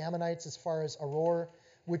land of the Ammonites as far as Aror,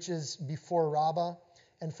 which is before Rabbah,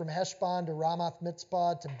 and from Heshbon to Ramath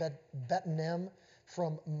Mitzpah to Bet-Nim,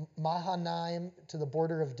 from Mahanaim to the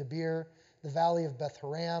border of Debir, the valley of Beth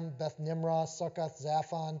Haram, Beth Nimrah, Succoth,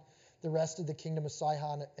 Zaphon, the rest of the kingdom of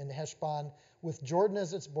Sihon and Heshbon, with Jordan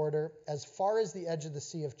as its border, as far as the edge of the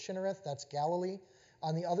Sea of Chinnereth, that's Galilee,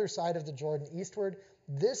 on the other side of the Jordan eastward.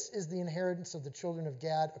 This is the inheritance of the children of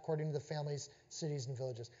Gad, according to the families, cities, and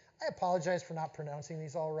villages. I apologize for not pronouncing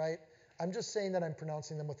these all right. I'm just saying that I'm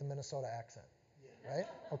pronouncing them with a Minnesota accent, right?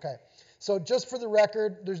 Okay. So just for the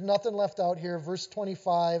record, there's nothing left out here. Verse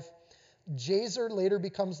 25, Jazer later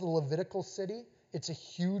becomes the Levitical city. It's a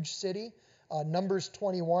huge city. Numbers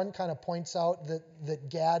 21 kind of points out that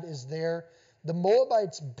Gad is there. The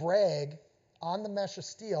Moabites brag on the mesh of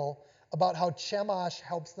steel about how Chemosh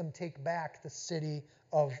helps them take back the city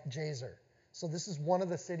of Jazer. So this is one of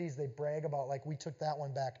the cities they brag about, like we took that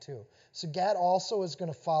one back too. So Gad also is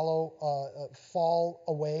going to fall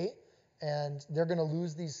away, and they're going to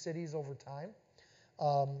lose these cities over time.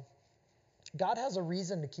 God has a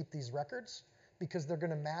reason to keep these records because they're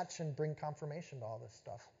going to match and bring confirmation to all this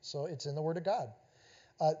stuff. So it's in the Word of God.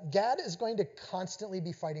 Gad is going to constantly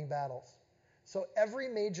be fighting battles. So every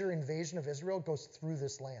major invasion of Israel goes through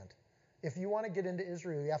this land. If you want to get into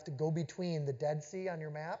Israel, you have to go between the Dead Sea on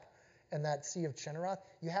your map and that Sea of Chinnereth.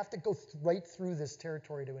 You have to go right through this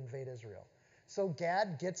territory to invade Israel. So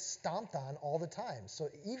Gad gets stomped on all the time. So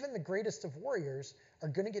even the greatest of warriors are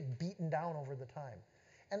going to get beaten down over the time.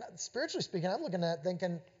 And spiritually speaking, I'm looking at it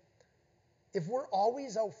thinking, if we're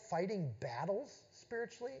always out fighting battles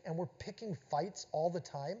spiritually and we're picking fights all the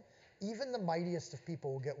time, even the mightiest of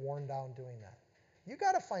people will get worn down doing that. You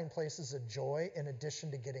got to find places of joy in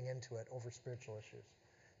addition to getting into it over spiritual issues.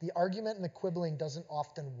 The argument and the quibbling doesn't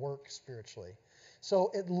often work spiritually.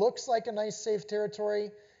 So it looks like a nice, safe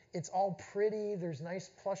territory. It's all pretty. There's nice,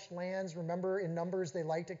 plush lands. Remember, in Numbers, they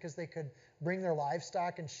liked it because they could bring their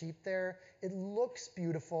livestock and sheep there. It looks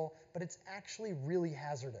beautiful, but it's actually really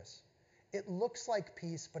hazardous. It looks like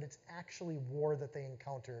peace, but it's actually war that they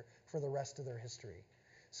encounter for the rest of their history.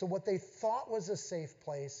 So what they thought was a safe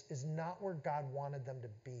place is not where God wanted them to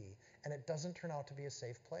be, and it doesn't turn out to be a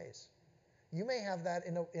safe place. You may have that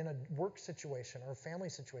in a work situation or a family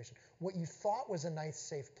situation. What you thought was a nice,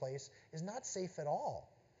 safe place is not safe at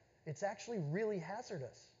all. It's actually really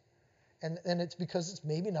hazardous. And it's because it's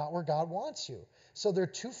maybe not where God wants you. So they're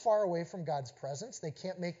too far away from God's presence. They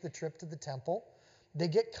can't make the trip to the temple. They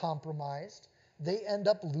get compromised. They end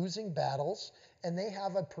up losing battles, and they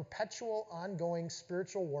have a perpetual, ongoing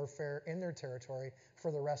spiritual warfare in their territory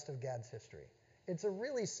for the rest of Gad's history. It's a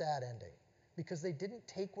really sad ending because they didn't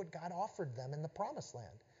take what God offered them in the promised land.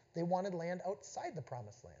 They wanted land outside the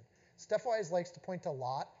promised land. Steph always likes to point to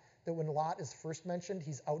Lot, that when Lot is first mentioned,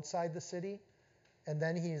 he's outside the city, and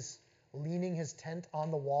then he's leaning his tent on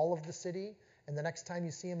the wall of the city, and the next time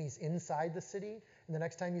you see him, he's inside the city, and the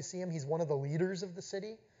next time you see him, he's one of the leaders of the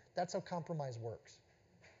city. That's how compromise works.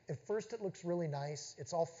 At first, it looks really nice.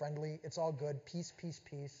 It's all friendly. It's all good. Peace, peace,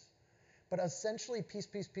 peace. But essentially, peace,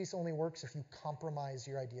 peace, peace only works if you compromise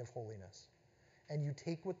your idea of holiness. And you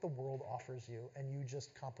take what the world offers you, and you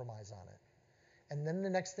just compromise on it. And then the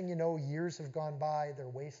next thing you know, years have gone by. They're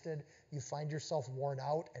wasted. You find yourself worn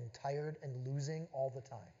out and tired and losing all the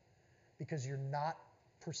time because you're not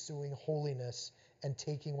pursuing holiness and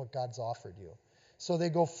taking what God's offered you. So they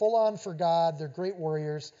go full on for God. They're great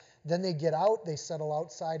warriors. Then they get out. They settle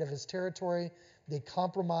outside of his territory. They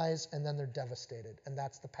compromise, and then they're devastated. And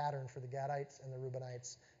that's the pattern for the Gadites and the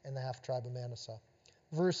Reubenites and the half-tribe of Manasseh.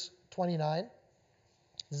 Verse 29.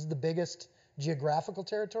 This is the biggest geographical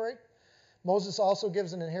territory. Moses also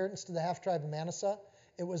gives an inheritance to the half-tribe of Manasseh.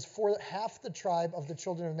 It was for half the tribe of the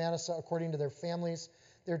children of Manasseh according to their families.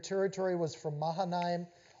 Their territory was from Mahanaim,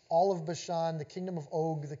 all of Bashan, the kingdom of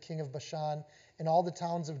Og, the king of Bashan, and all the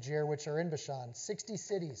towns of Jair, which are in Bashan, 60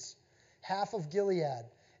 cities, half of Gilead,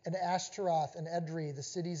 and Ashtaroth and Edrei, the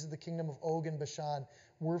cities of the kingdom of Og and Bashan,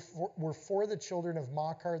 were for the children of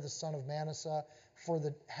Machir, the son of Manasseh, for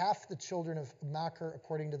half the children of Machir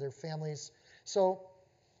according to their families. So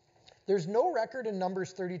there's no record in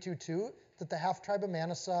Numbers 32:2 that the half-tribe of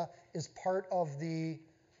Manasseh is part of the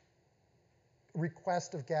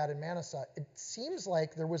request of Gad and Manasseh. It seems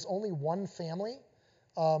like there was only one family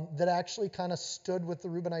that actually kind of stood with the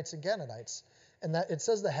Reubenites and Gadites. And that it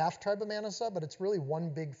says the half-tribe of Manasseh, but it's really one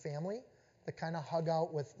big family that kind of hug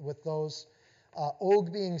out with those.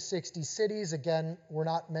 Og being 60 cities. Again, we're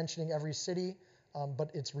not mentioning every city, but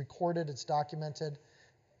it's recorded, it's documented.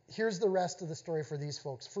 Here's the rest of the story for these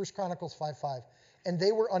folks. 1 Chronicles 5:5. And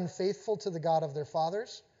they were unfaithful to the God of their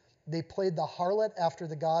fathers. They played the harlot after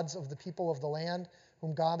the gods of the people of the land,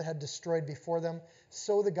 whom God had destroyed before them.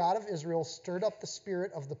 So the God of Israel stirred up the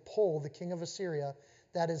spirit of the Pul, the king of Assyria,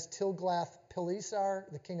 that is Tilgath-Pileser,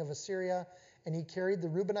 the king of Assyria, and he carried the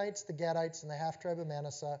Reubenites, the Gadites, and the half-tribe of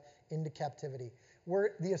Manasseh into captivity.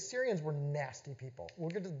 Where the Assyrians were nasty people. We'll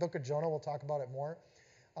get to the book of Jonah, we'll talk about it more,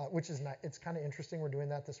 which is not, it's kind of interesting. We're doing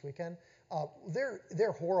that this weekend.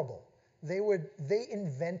 They're horrible. They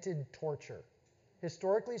invented torture.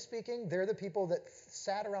 Historically speaking, they're the people that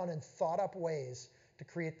sat around and thought up ways to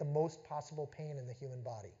create the most possible pain in the human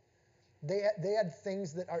body. They had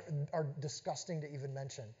things that are disgusting to even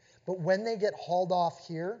mention. But when they get hauled off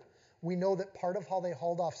here, we know that part of how they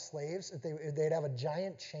hauled off slaves, they'd have a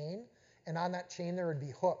giant chain, and on that chain there would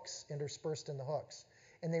be hooks interspersed in the hooks.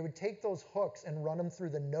 And they would take those hooks and run them through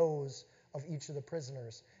the nose of each of the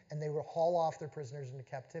prisoners, and they would haul off their prisoners into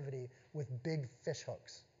captivity with big fish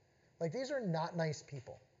hooks. Like, these are not nice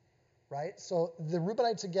people, right? So the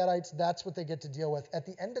Reubenites and Gadites, that's what they get to deal with. At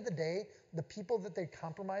the end of the day, the people that they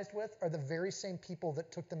compromised with are the very same people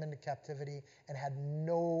that took them into captivity and had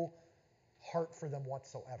no heart for them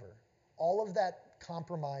whatsoever. All of that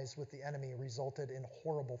compromise with the enemy resulted in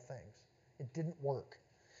horrible things. It didn't work.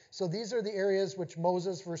 So these are the areas which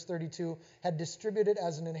Moses, verse 32, had distributed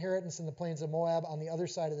as an inheritance in the plains of Moab on the other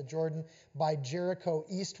side of the Jordan by Jericho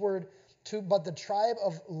eastward. But the tribe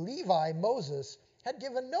of Levi, Moses, had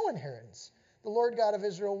given no inheritance. The Lord God of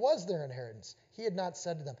Israel was their inheritance. He had not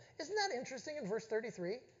said to them. Isn't that interesting in verse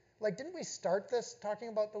 33? Like, didn't we start this talking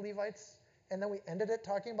about the Levites, and then we ended it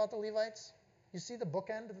talking about the Levites? You see the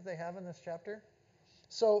bookend that they have in this chapter?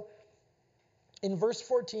 So in verse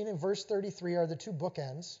 14 and verse 33 are the two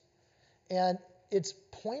bookends, and it's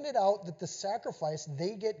pointed out that the sacrifice,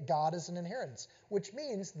 they get God as an inheritance, which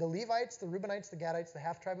means the Levites, the Reubenites, the Gadites, the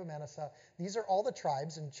half-tribe of Manasseh, these are all the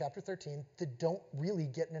tribes in chapter 13 that don't really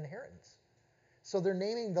get an inheritance. So they're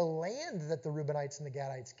naming the land that the Reubenites and the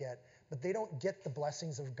Gadites get, but they don't get the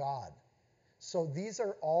blessings of God. So these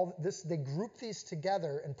are all, they group these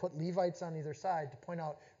together and put Levites on either side to point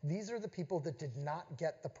out these are the people that did not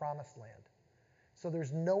get the promised land. So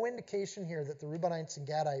there's no indication here that the Reubenites and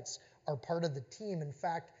Gadites are part of the team. In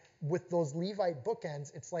fact, with those Levite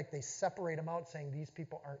bookends, it's like they separate them out saying these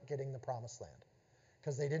people aren't getting the promised land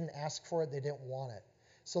because they didn't ask for it, they didn't want it.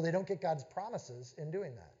 So they don't get God's promises in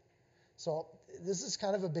doing that. So this is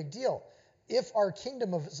kind of a big deal. If our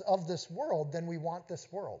kingdom is of this world, then we want this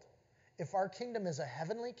world. If our kingdom is a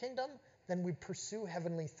heavenly kingdom, then we pursue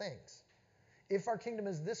heavenly things. If our kingdom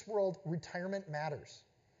is this world, retirement matters.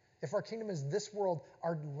 If our kingdom is this world,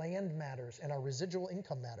 our land matters and our residual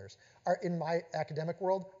income matters. In my academic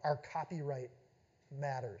world, our copyright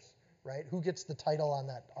matters, right? Who gets the title on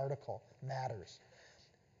that article matters.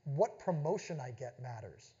 What promotion I get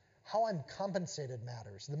matters. How I'm compensated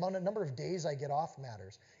matters. The number of days I get off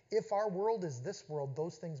matters. If our world is this world,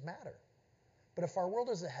 those things matter. But if our world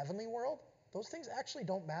is a heavenly world, those things actually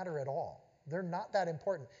don't matter at all. They're not that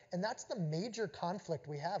important. And that's the major conflict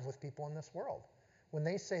we have with people in this world. When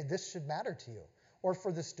they say this should matter to you. Or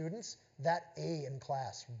for the students, that A in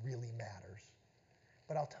class really matters.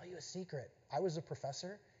 But I'll tell you a secret. I was a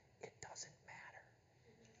professor. It doesn't matter.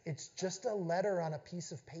 It's just a letter on a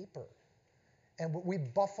piece of paper. And we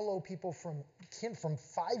buffalo people from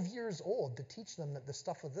 5 years old to teach them that the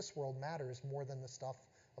stuff of this world matters more than the stuff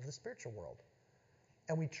of the spiritual world.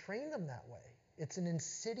 And we train them that way. It's an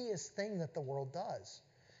insidious thing that the world does.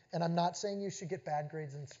 And I'm not saying you should get bad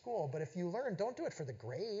grades in school, but if you learn, don't do it for the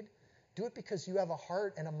grade. Do it because you have a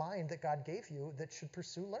heart and a mind that God gave you that should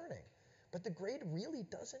pursue learning. But the grade really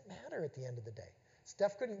doesn't matter at the end of the day.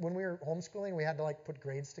 Steph couldn't, when we were homeschooling, we had to like put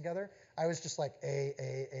grades together. I was just like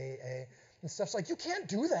A. And Steph's like, you can't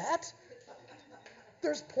do that.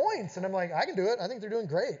 There's points. And I'm like, I can do it. I think they're doing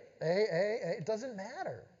great. A. It doesn't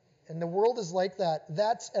matter. And the world is like that.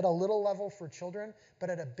 That's at a little level for children, but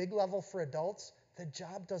at a big level for adults, the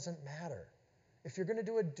job doesn't matter. If you're going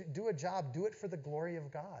to do a job, do it for the glory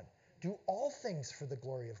of God. Do all things for the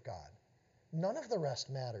glory of God. None of the rest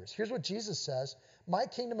matters. Here's what Jesus says. My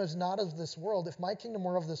kingdom is not of this world. If my kingdom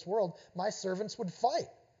were of this world, my servants would fight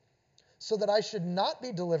so that I should not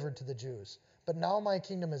be delivered to the Jews. But now my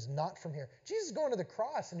kingdom is not from here. Jesus is going to the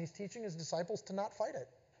cross, and he's teaching his disciples to not fight it.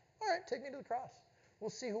 All right, take me to the cross. We'll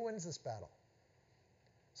see who wins this battle.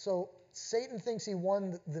 So Satan thinks he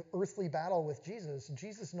won the earthly battle with Jesus.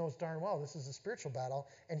 Jesus knows darn well this is a spiritual battle,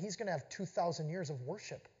 and he's going to have 2,000 years of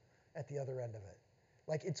worship at the other end of it.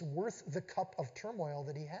 Like, it's worth the cup of turmoil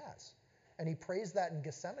that he has. And he prays that in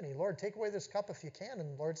Gethsemane. Lord, take away this cup if you can.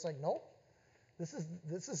 And the Lord's like, nope. This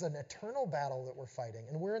is an eternal battle that we're fighting,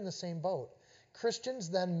 and we're in the same boat. Christians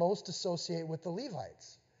then most associate with the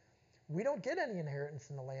Levites. We don't get any inheritance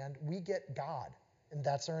in the land. We get God, and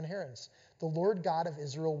that's our inheritance. The Lord God of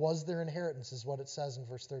Israel was their inheritance, is what it says in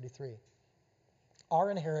verse 33.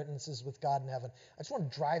 Our inheritance is with God in heaven. I just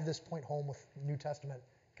want to drive this point home with New Testament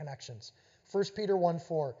connections. 1 Peter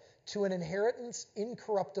 1:4, to an inheritance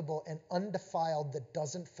incorruptible and undefiled that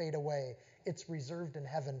doesn't fade away. It's reserved in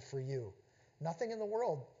heaven for you. Nothing in the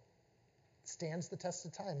world stands the test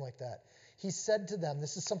of time like that. He said to them,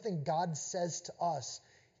 this is something God says to us.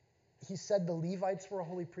 He said the Levites were a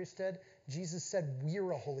holy priesthood. Jesus said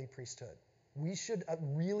we're a holy priesthood. We should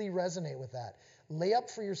really resonate with that. Lay up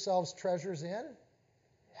for yourselves treasures in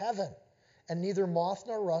heaven, and neither moth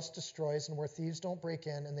nor rust destroys, and where thieves don't break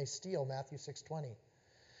in and they steal, Matthew 6:20.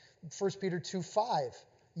 1 Peter 2:5,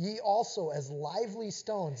 ye also as lively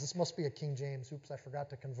stones, this must be a King James, oops, I forgot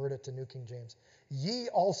to convert it to New King James. Ye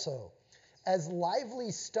also as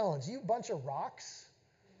lively stones, you bunch of rocks,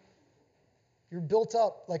 you're built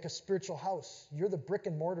up like a spiritual house. You're the brick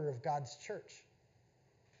and mortar of God's church.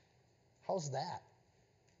 How's that,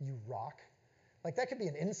 you rock? Like that could be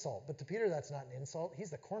an insult, but to Peter that's not an insult. He's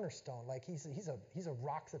the cornerstone. Like he's a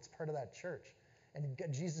rock that's part of that church. And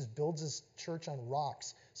Jesus builds his church on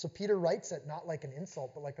rocks. So Peter writes it not like an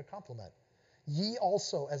insult, but like a compliment. Ye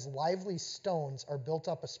also as lively stones are built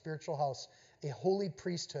up a spiritual house, a holy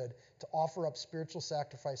priesthood, to offer up spiritual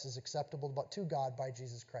sacrifices acceptable to God by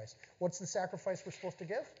Jesus Christ. What's the sacrifice we're supposed to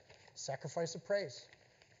give? Sacrifice of praise.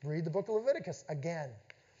 Read the book of Leviticus again.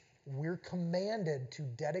 We're commanded to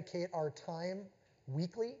dedicate our time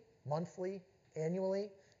weekly, monthly,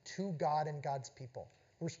 annually to God and God's people.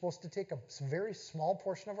 We're supposed to take a very small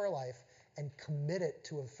portion of our life and commit it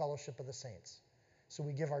to a fellowship of the saints. So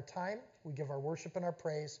we give our time, we give our worship and our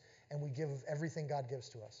praise, and we give everything God gives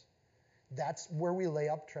to us. That's where we lay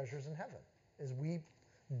up treasures in heaven, is we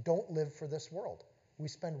don't live for this world. We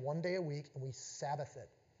spend one day a week and we Sabbath it.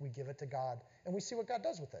 We give it to God, and we see what God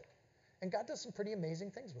does with it. And God does some pretty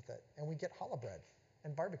amazing things with it. And we get challah bread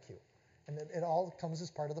and barbecue. And it all comes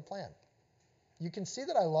as part of the plan. You can see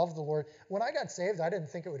that I love the Lord. When I got saved, I didn't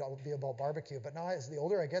think it would all be about barbecue. But now as the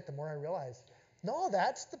older I get, the more I realize, no,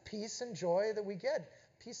 that's the peace and joy that we get.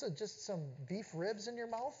 Piece of just some beef ribs in your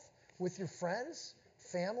mouth with your friends,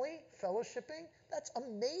 family, fellowshipping. That's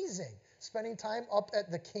amazing. Spending time up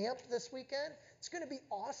at the camp this weekend, it's going to be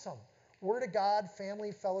awesome. Word of God,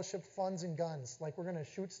 family, fellowship, funds, and guns. Like we're going to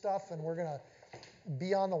shoot stuff and we're going to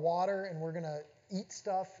be on the water and we're going to eat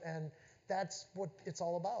stuff, and that's what it's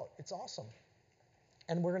all about. It's awesome.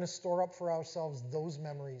 And we're going to store up for ourselves those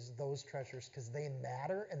memories, those treasures, because they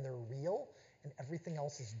matter and they're real, and everything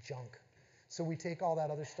else is junk. So we take all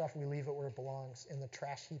that other stuff, we leave it where it belongs, in the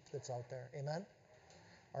trash heap that's out there. Amen?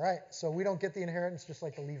 All right, so we don't get the inheritance just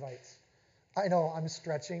like the Levites. I know I'm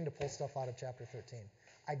stretching to pull stuff out of chapter 13.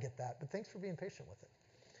 I get that, but thanks for being patient with it.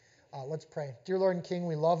 Let's pray. Dear Lord and King,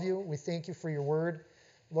 we love you. We thank you for your word.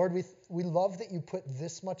 Lord, we love that you put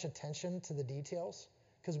this much attention to the details,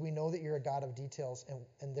 because we know that you're a God of details,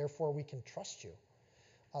 and therefore we can trust you.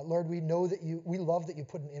 Lord, we love that you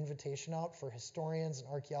put an invitation out for historians and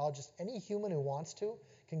archaeologists. Any human who wants to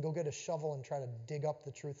can go get a shovel and try to dig up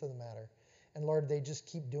the truth of the matter. And Lord, they just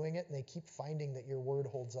keep doing it, and they keep finding that your word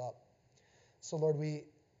holds up. So Lord, we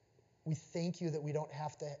thank you that we don't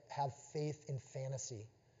have to have faith in fantasy.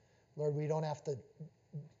 Lord, we don't have to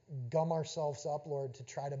gum ourselves up, Lord, to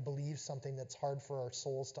try to believe something that's hard for our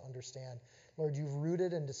souls to understand. Lord, you've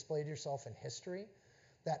rooted and displayed yourself in history.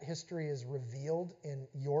 That history is revealed in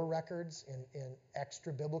your records, in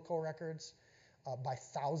extra-biblical records, by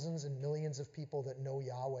thousands and millions of people that know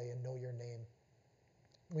Yahweh and know your name.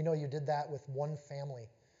 We know you did that with one family.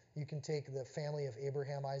 You can take the family of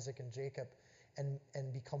Abraham, Isaac, and Jacob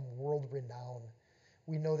and become world-renowned.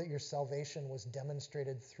 We know that your salvation was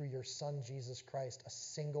demonstrated through your Son, Jesus Christ, a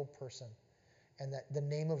single person, and that the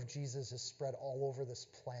name of Jesus is spread all over this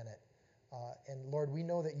planet. And Lord, we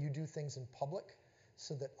know that you do things in public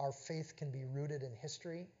so that our faith can be rooted in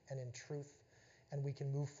history and in truth, and we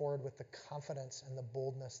can move forward with the confidence and the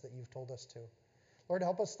boldness that you've told us to. Lord,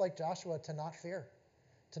 help us, like Joshua, to not fear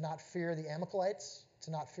the Amalekites, to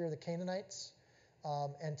not fear the Canaanites,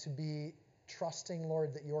 and to be trusting,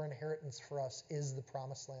 Lord, that your inheritance for us is the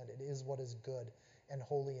promised land. It is what is good and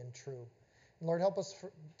holy and true. And Lord, help us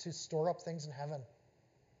to store up things in heaven.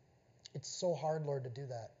 It's so hard, Lord, to do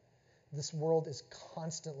that. This world is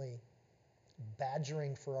constantly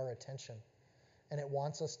badgering for our attention, and it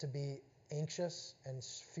wants us to be anxious and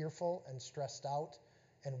fearful and stressed out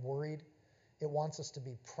and worried. It wants us to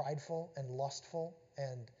be prideful and lustful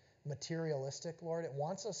and materialistic, Lord. It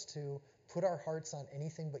wants us to put our hearts on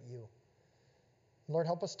anything but you. Lord,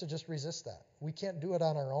 help us to just resist that. We can't do it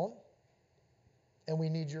on our own. And we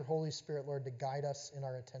need your Holy Spirit, Lord, to guide us in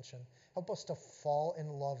our attention. Help us to fall in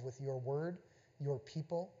love with your word, your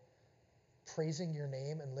people, praising your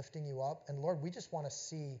name and lifting you up. And Lord, we just want to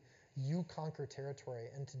see you conquer territory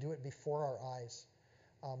and to do it before our eyes.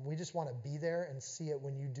 We just want to be there and see it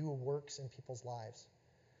when you do works in people's lives.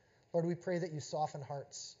 Lord, we pray that you soften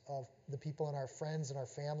hearts of the people in our friends and our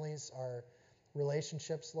families, our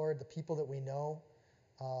relationships, Lord, the people that we know,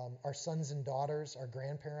 our sons and daughters, our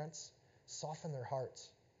grandparents. Soften their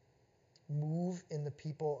hearts. Move in the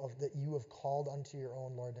people that you have called unto your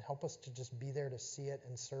own, Lord, and help us to just be there to see it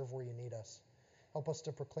and serve where you need us. Help us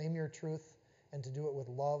to proclaim your truth and to do it with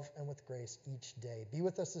love and with grace each day. Be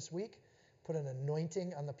with us this week. Put an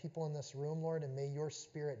anointing on the people in this room, Lord, and may your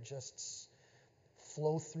Spirit just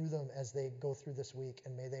flow through them as they go through this week,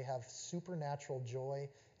 and may they have supernatural joy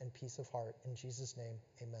and peace of heart. In Jesus' name,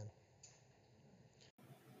 amen.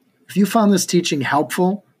 If you found this teaching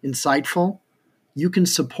helpful, insightful, you can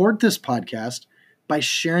support this podcast by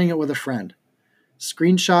sharing it with a friend.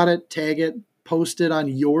 Screenshot it, tag it, post it on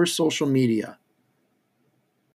your social media.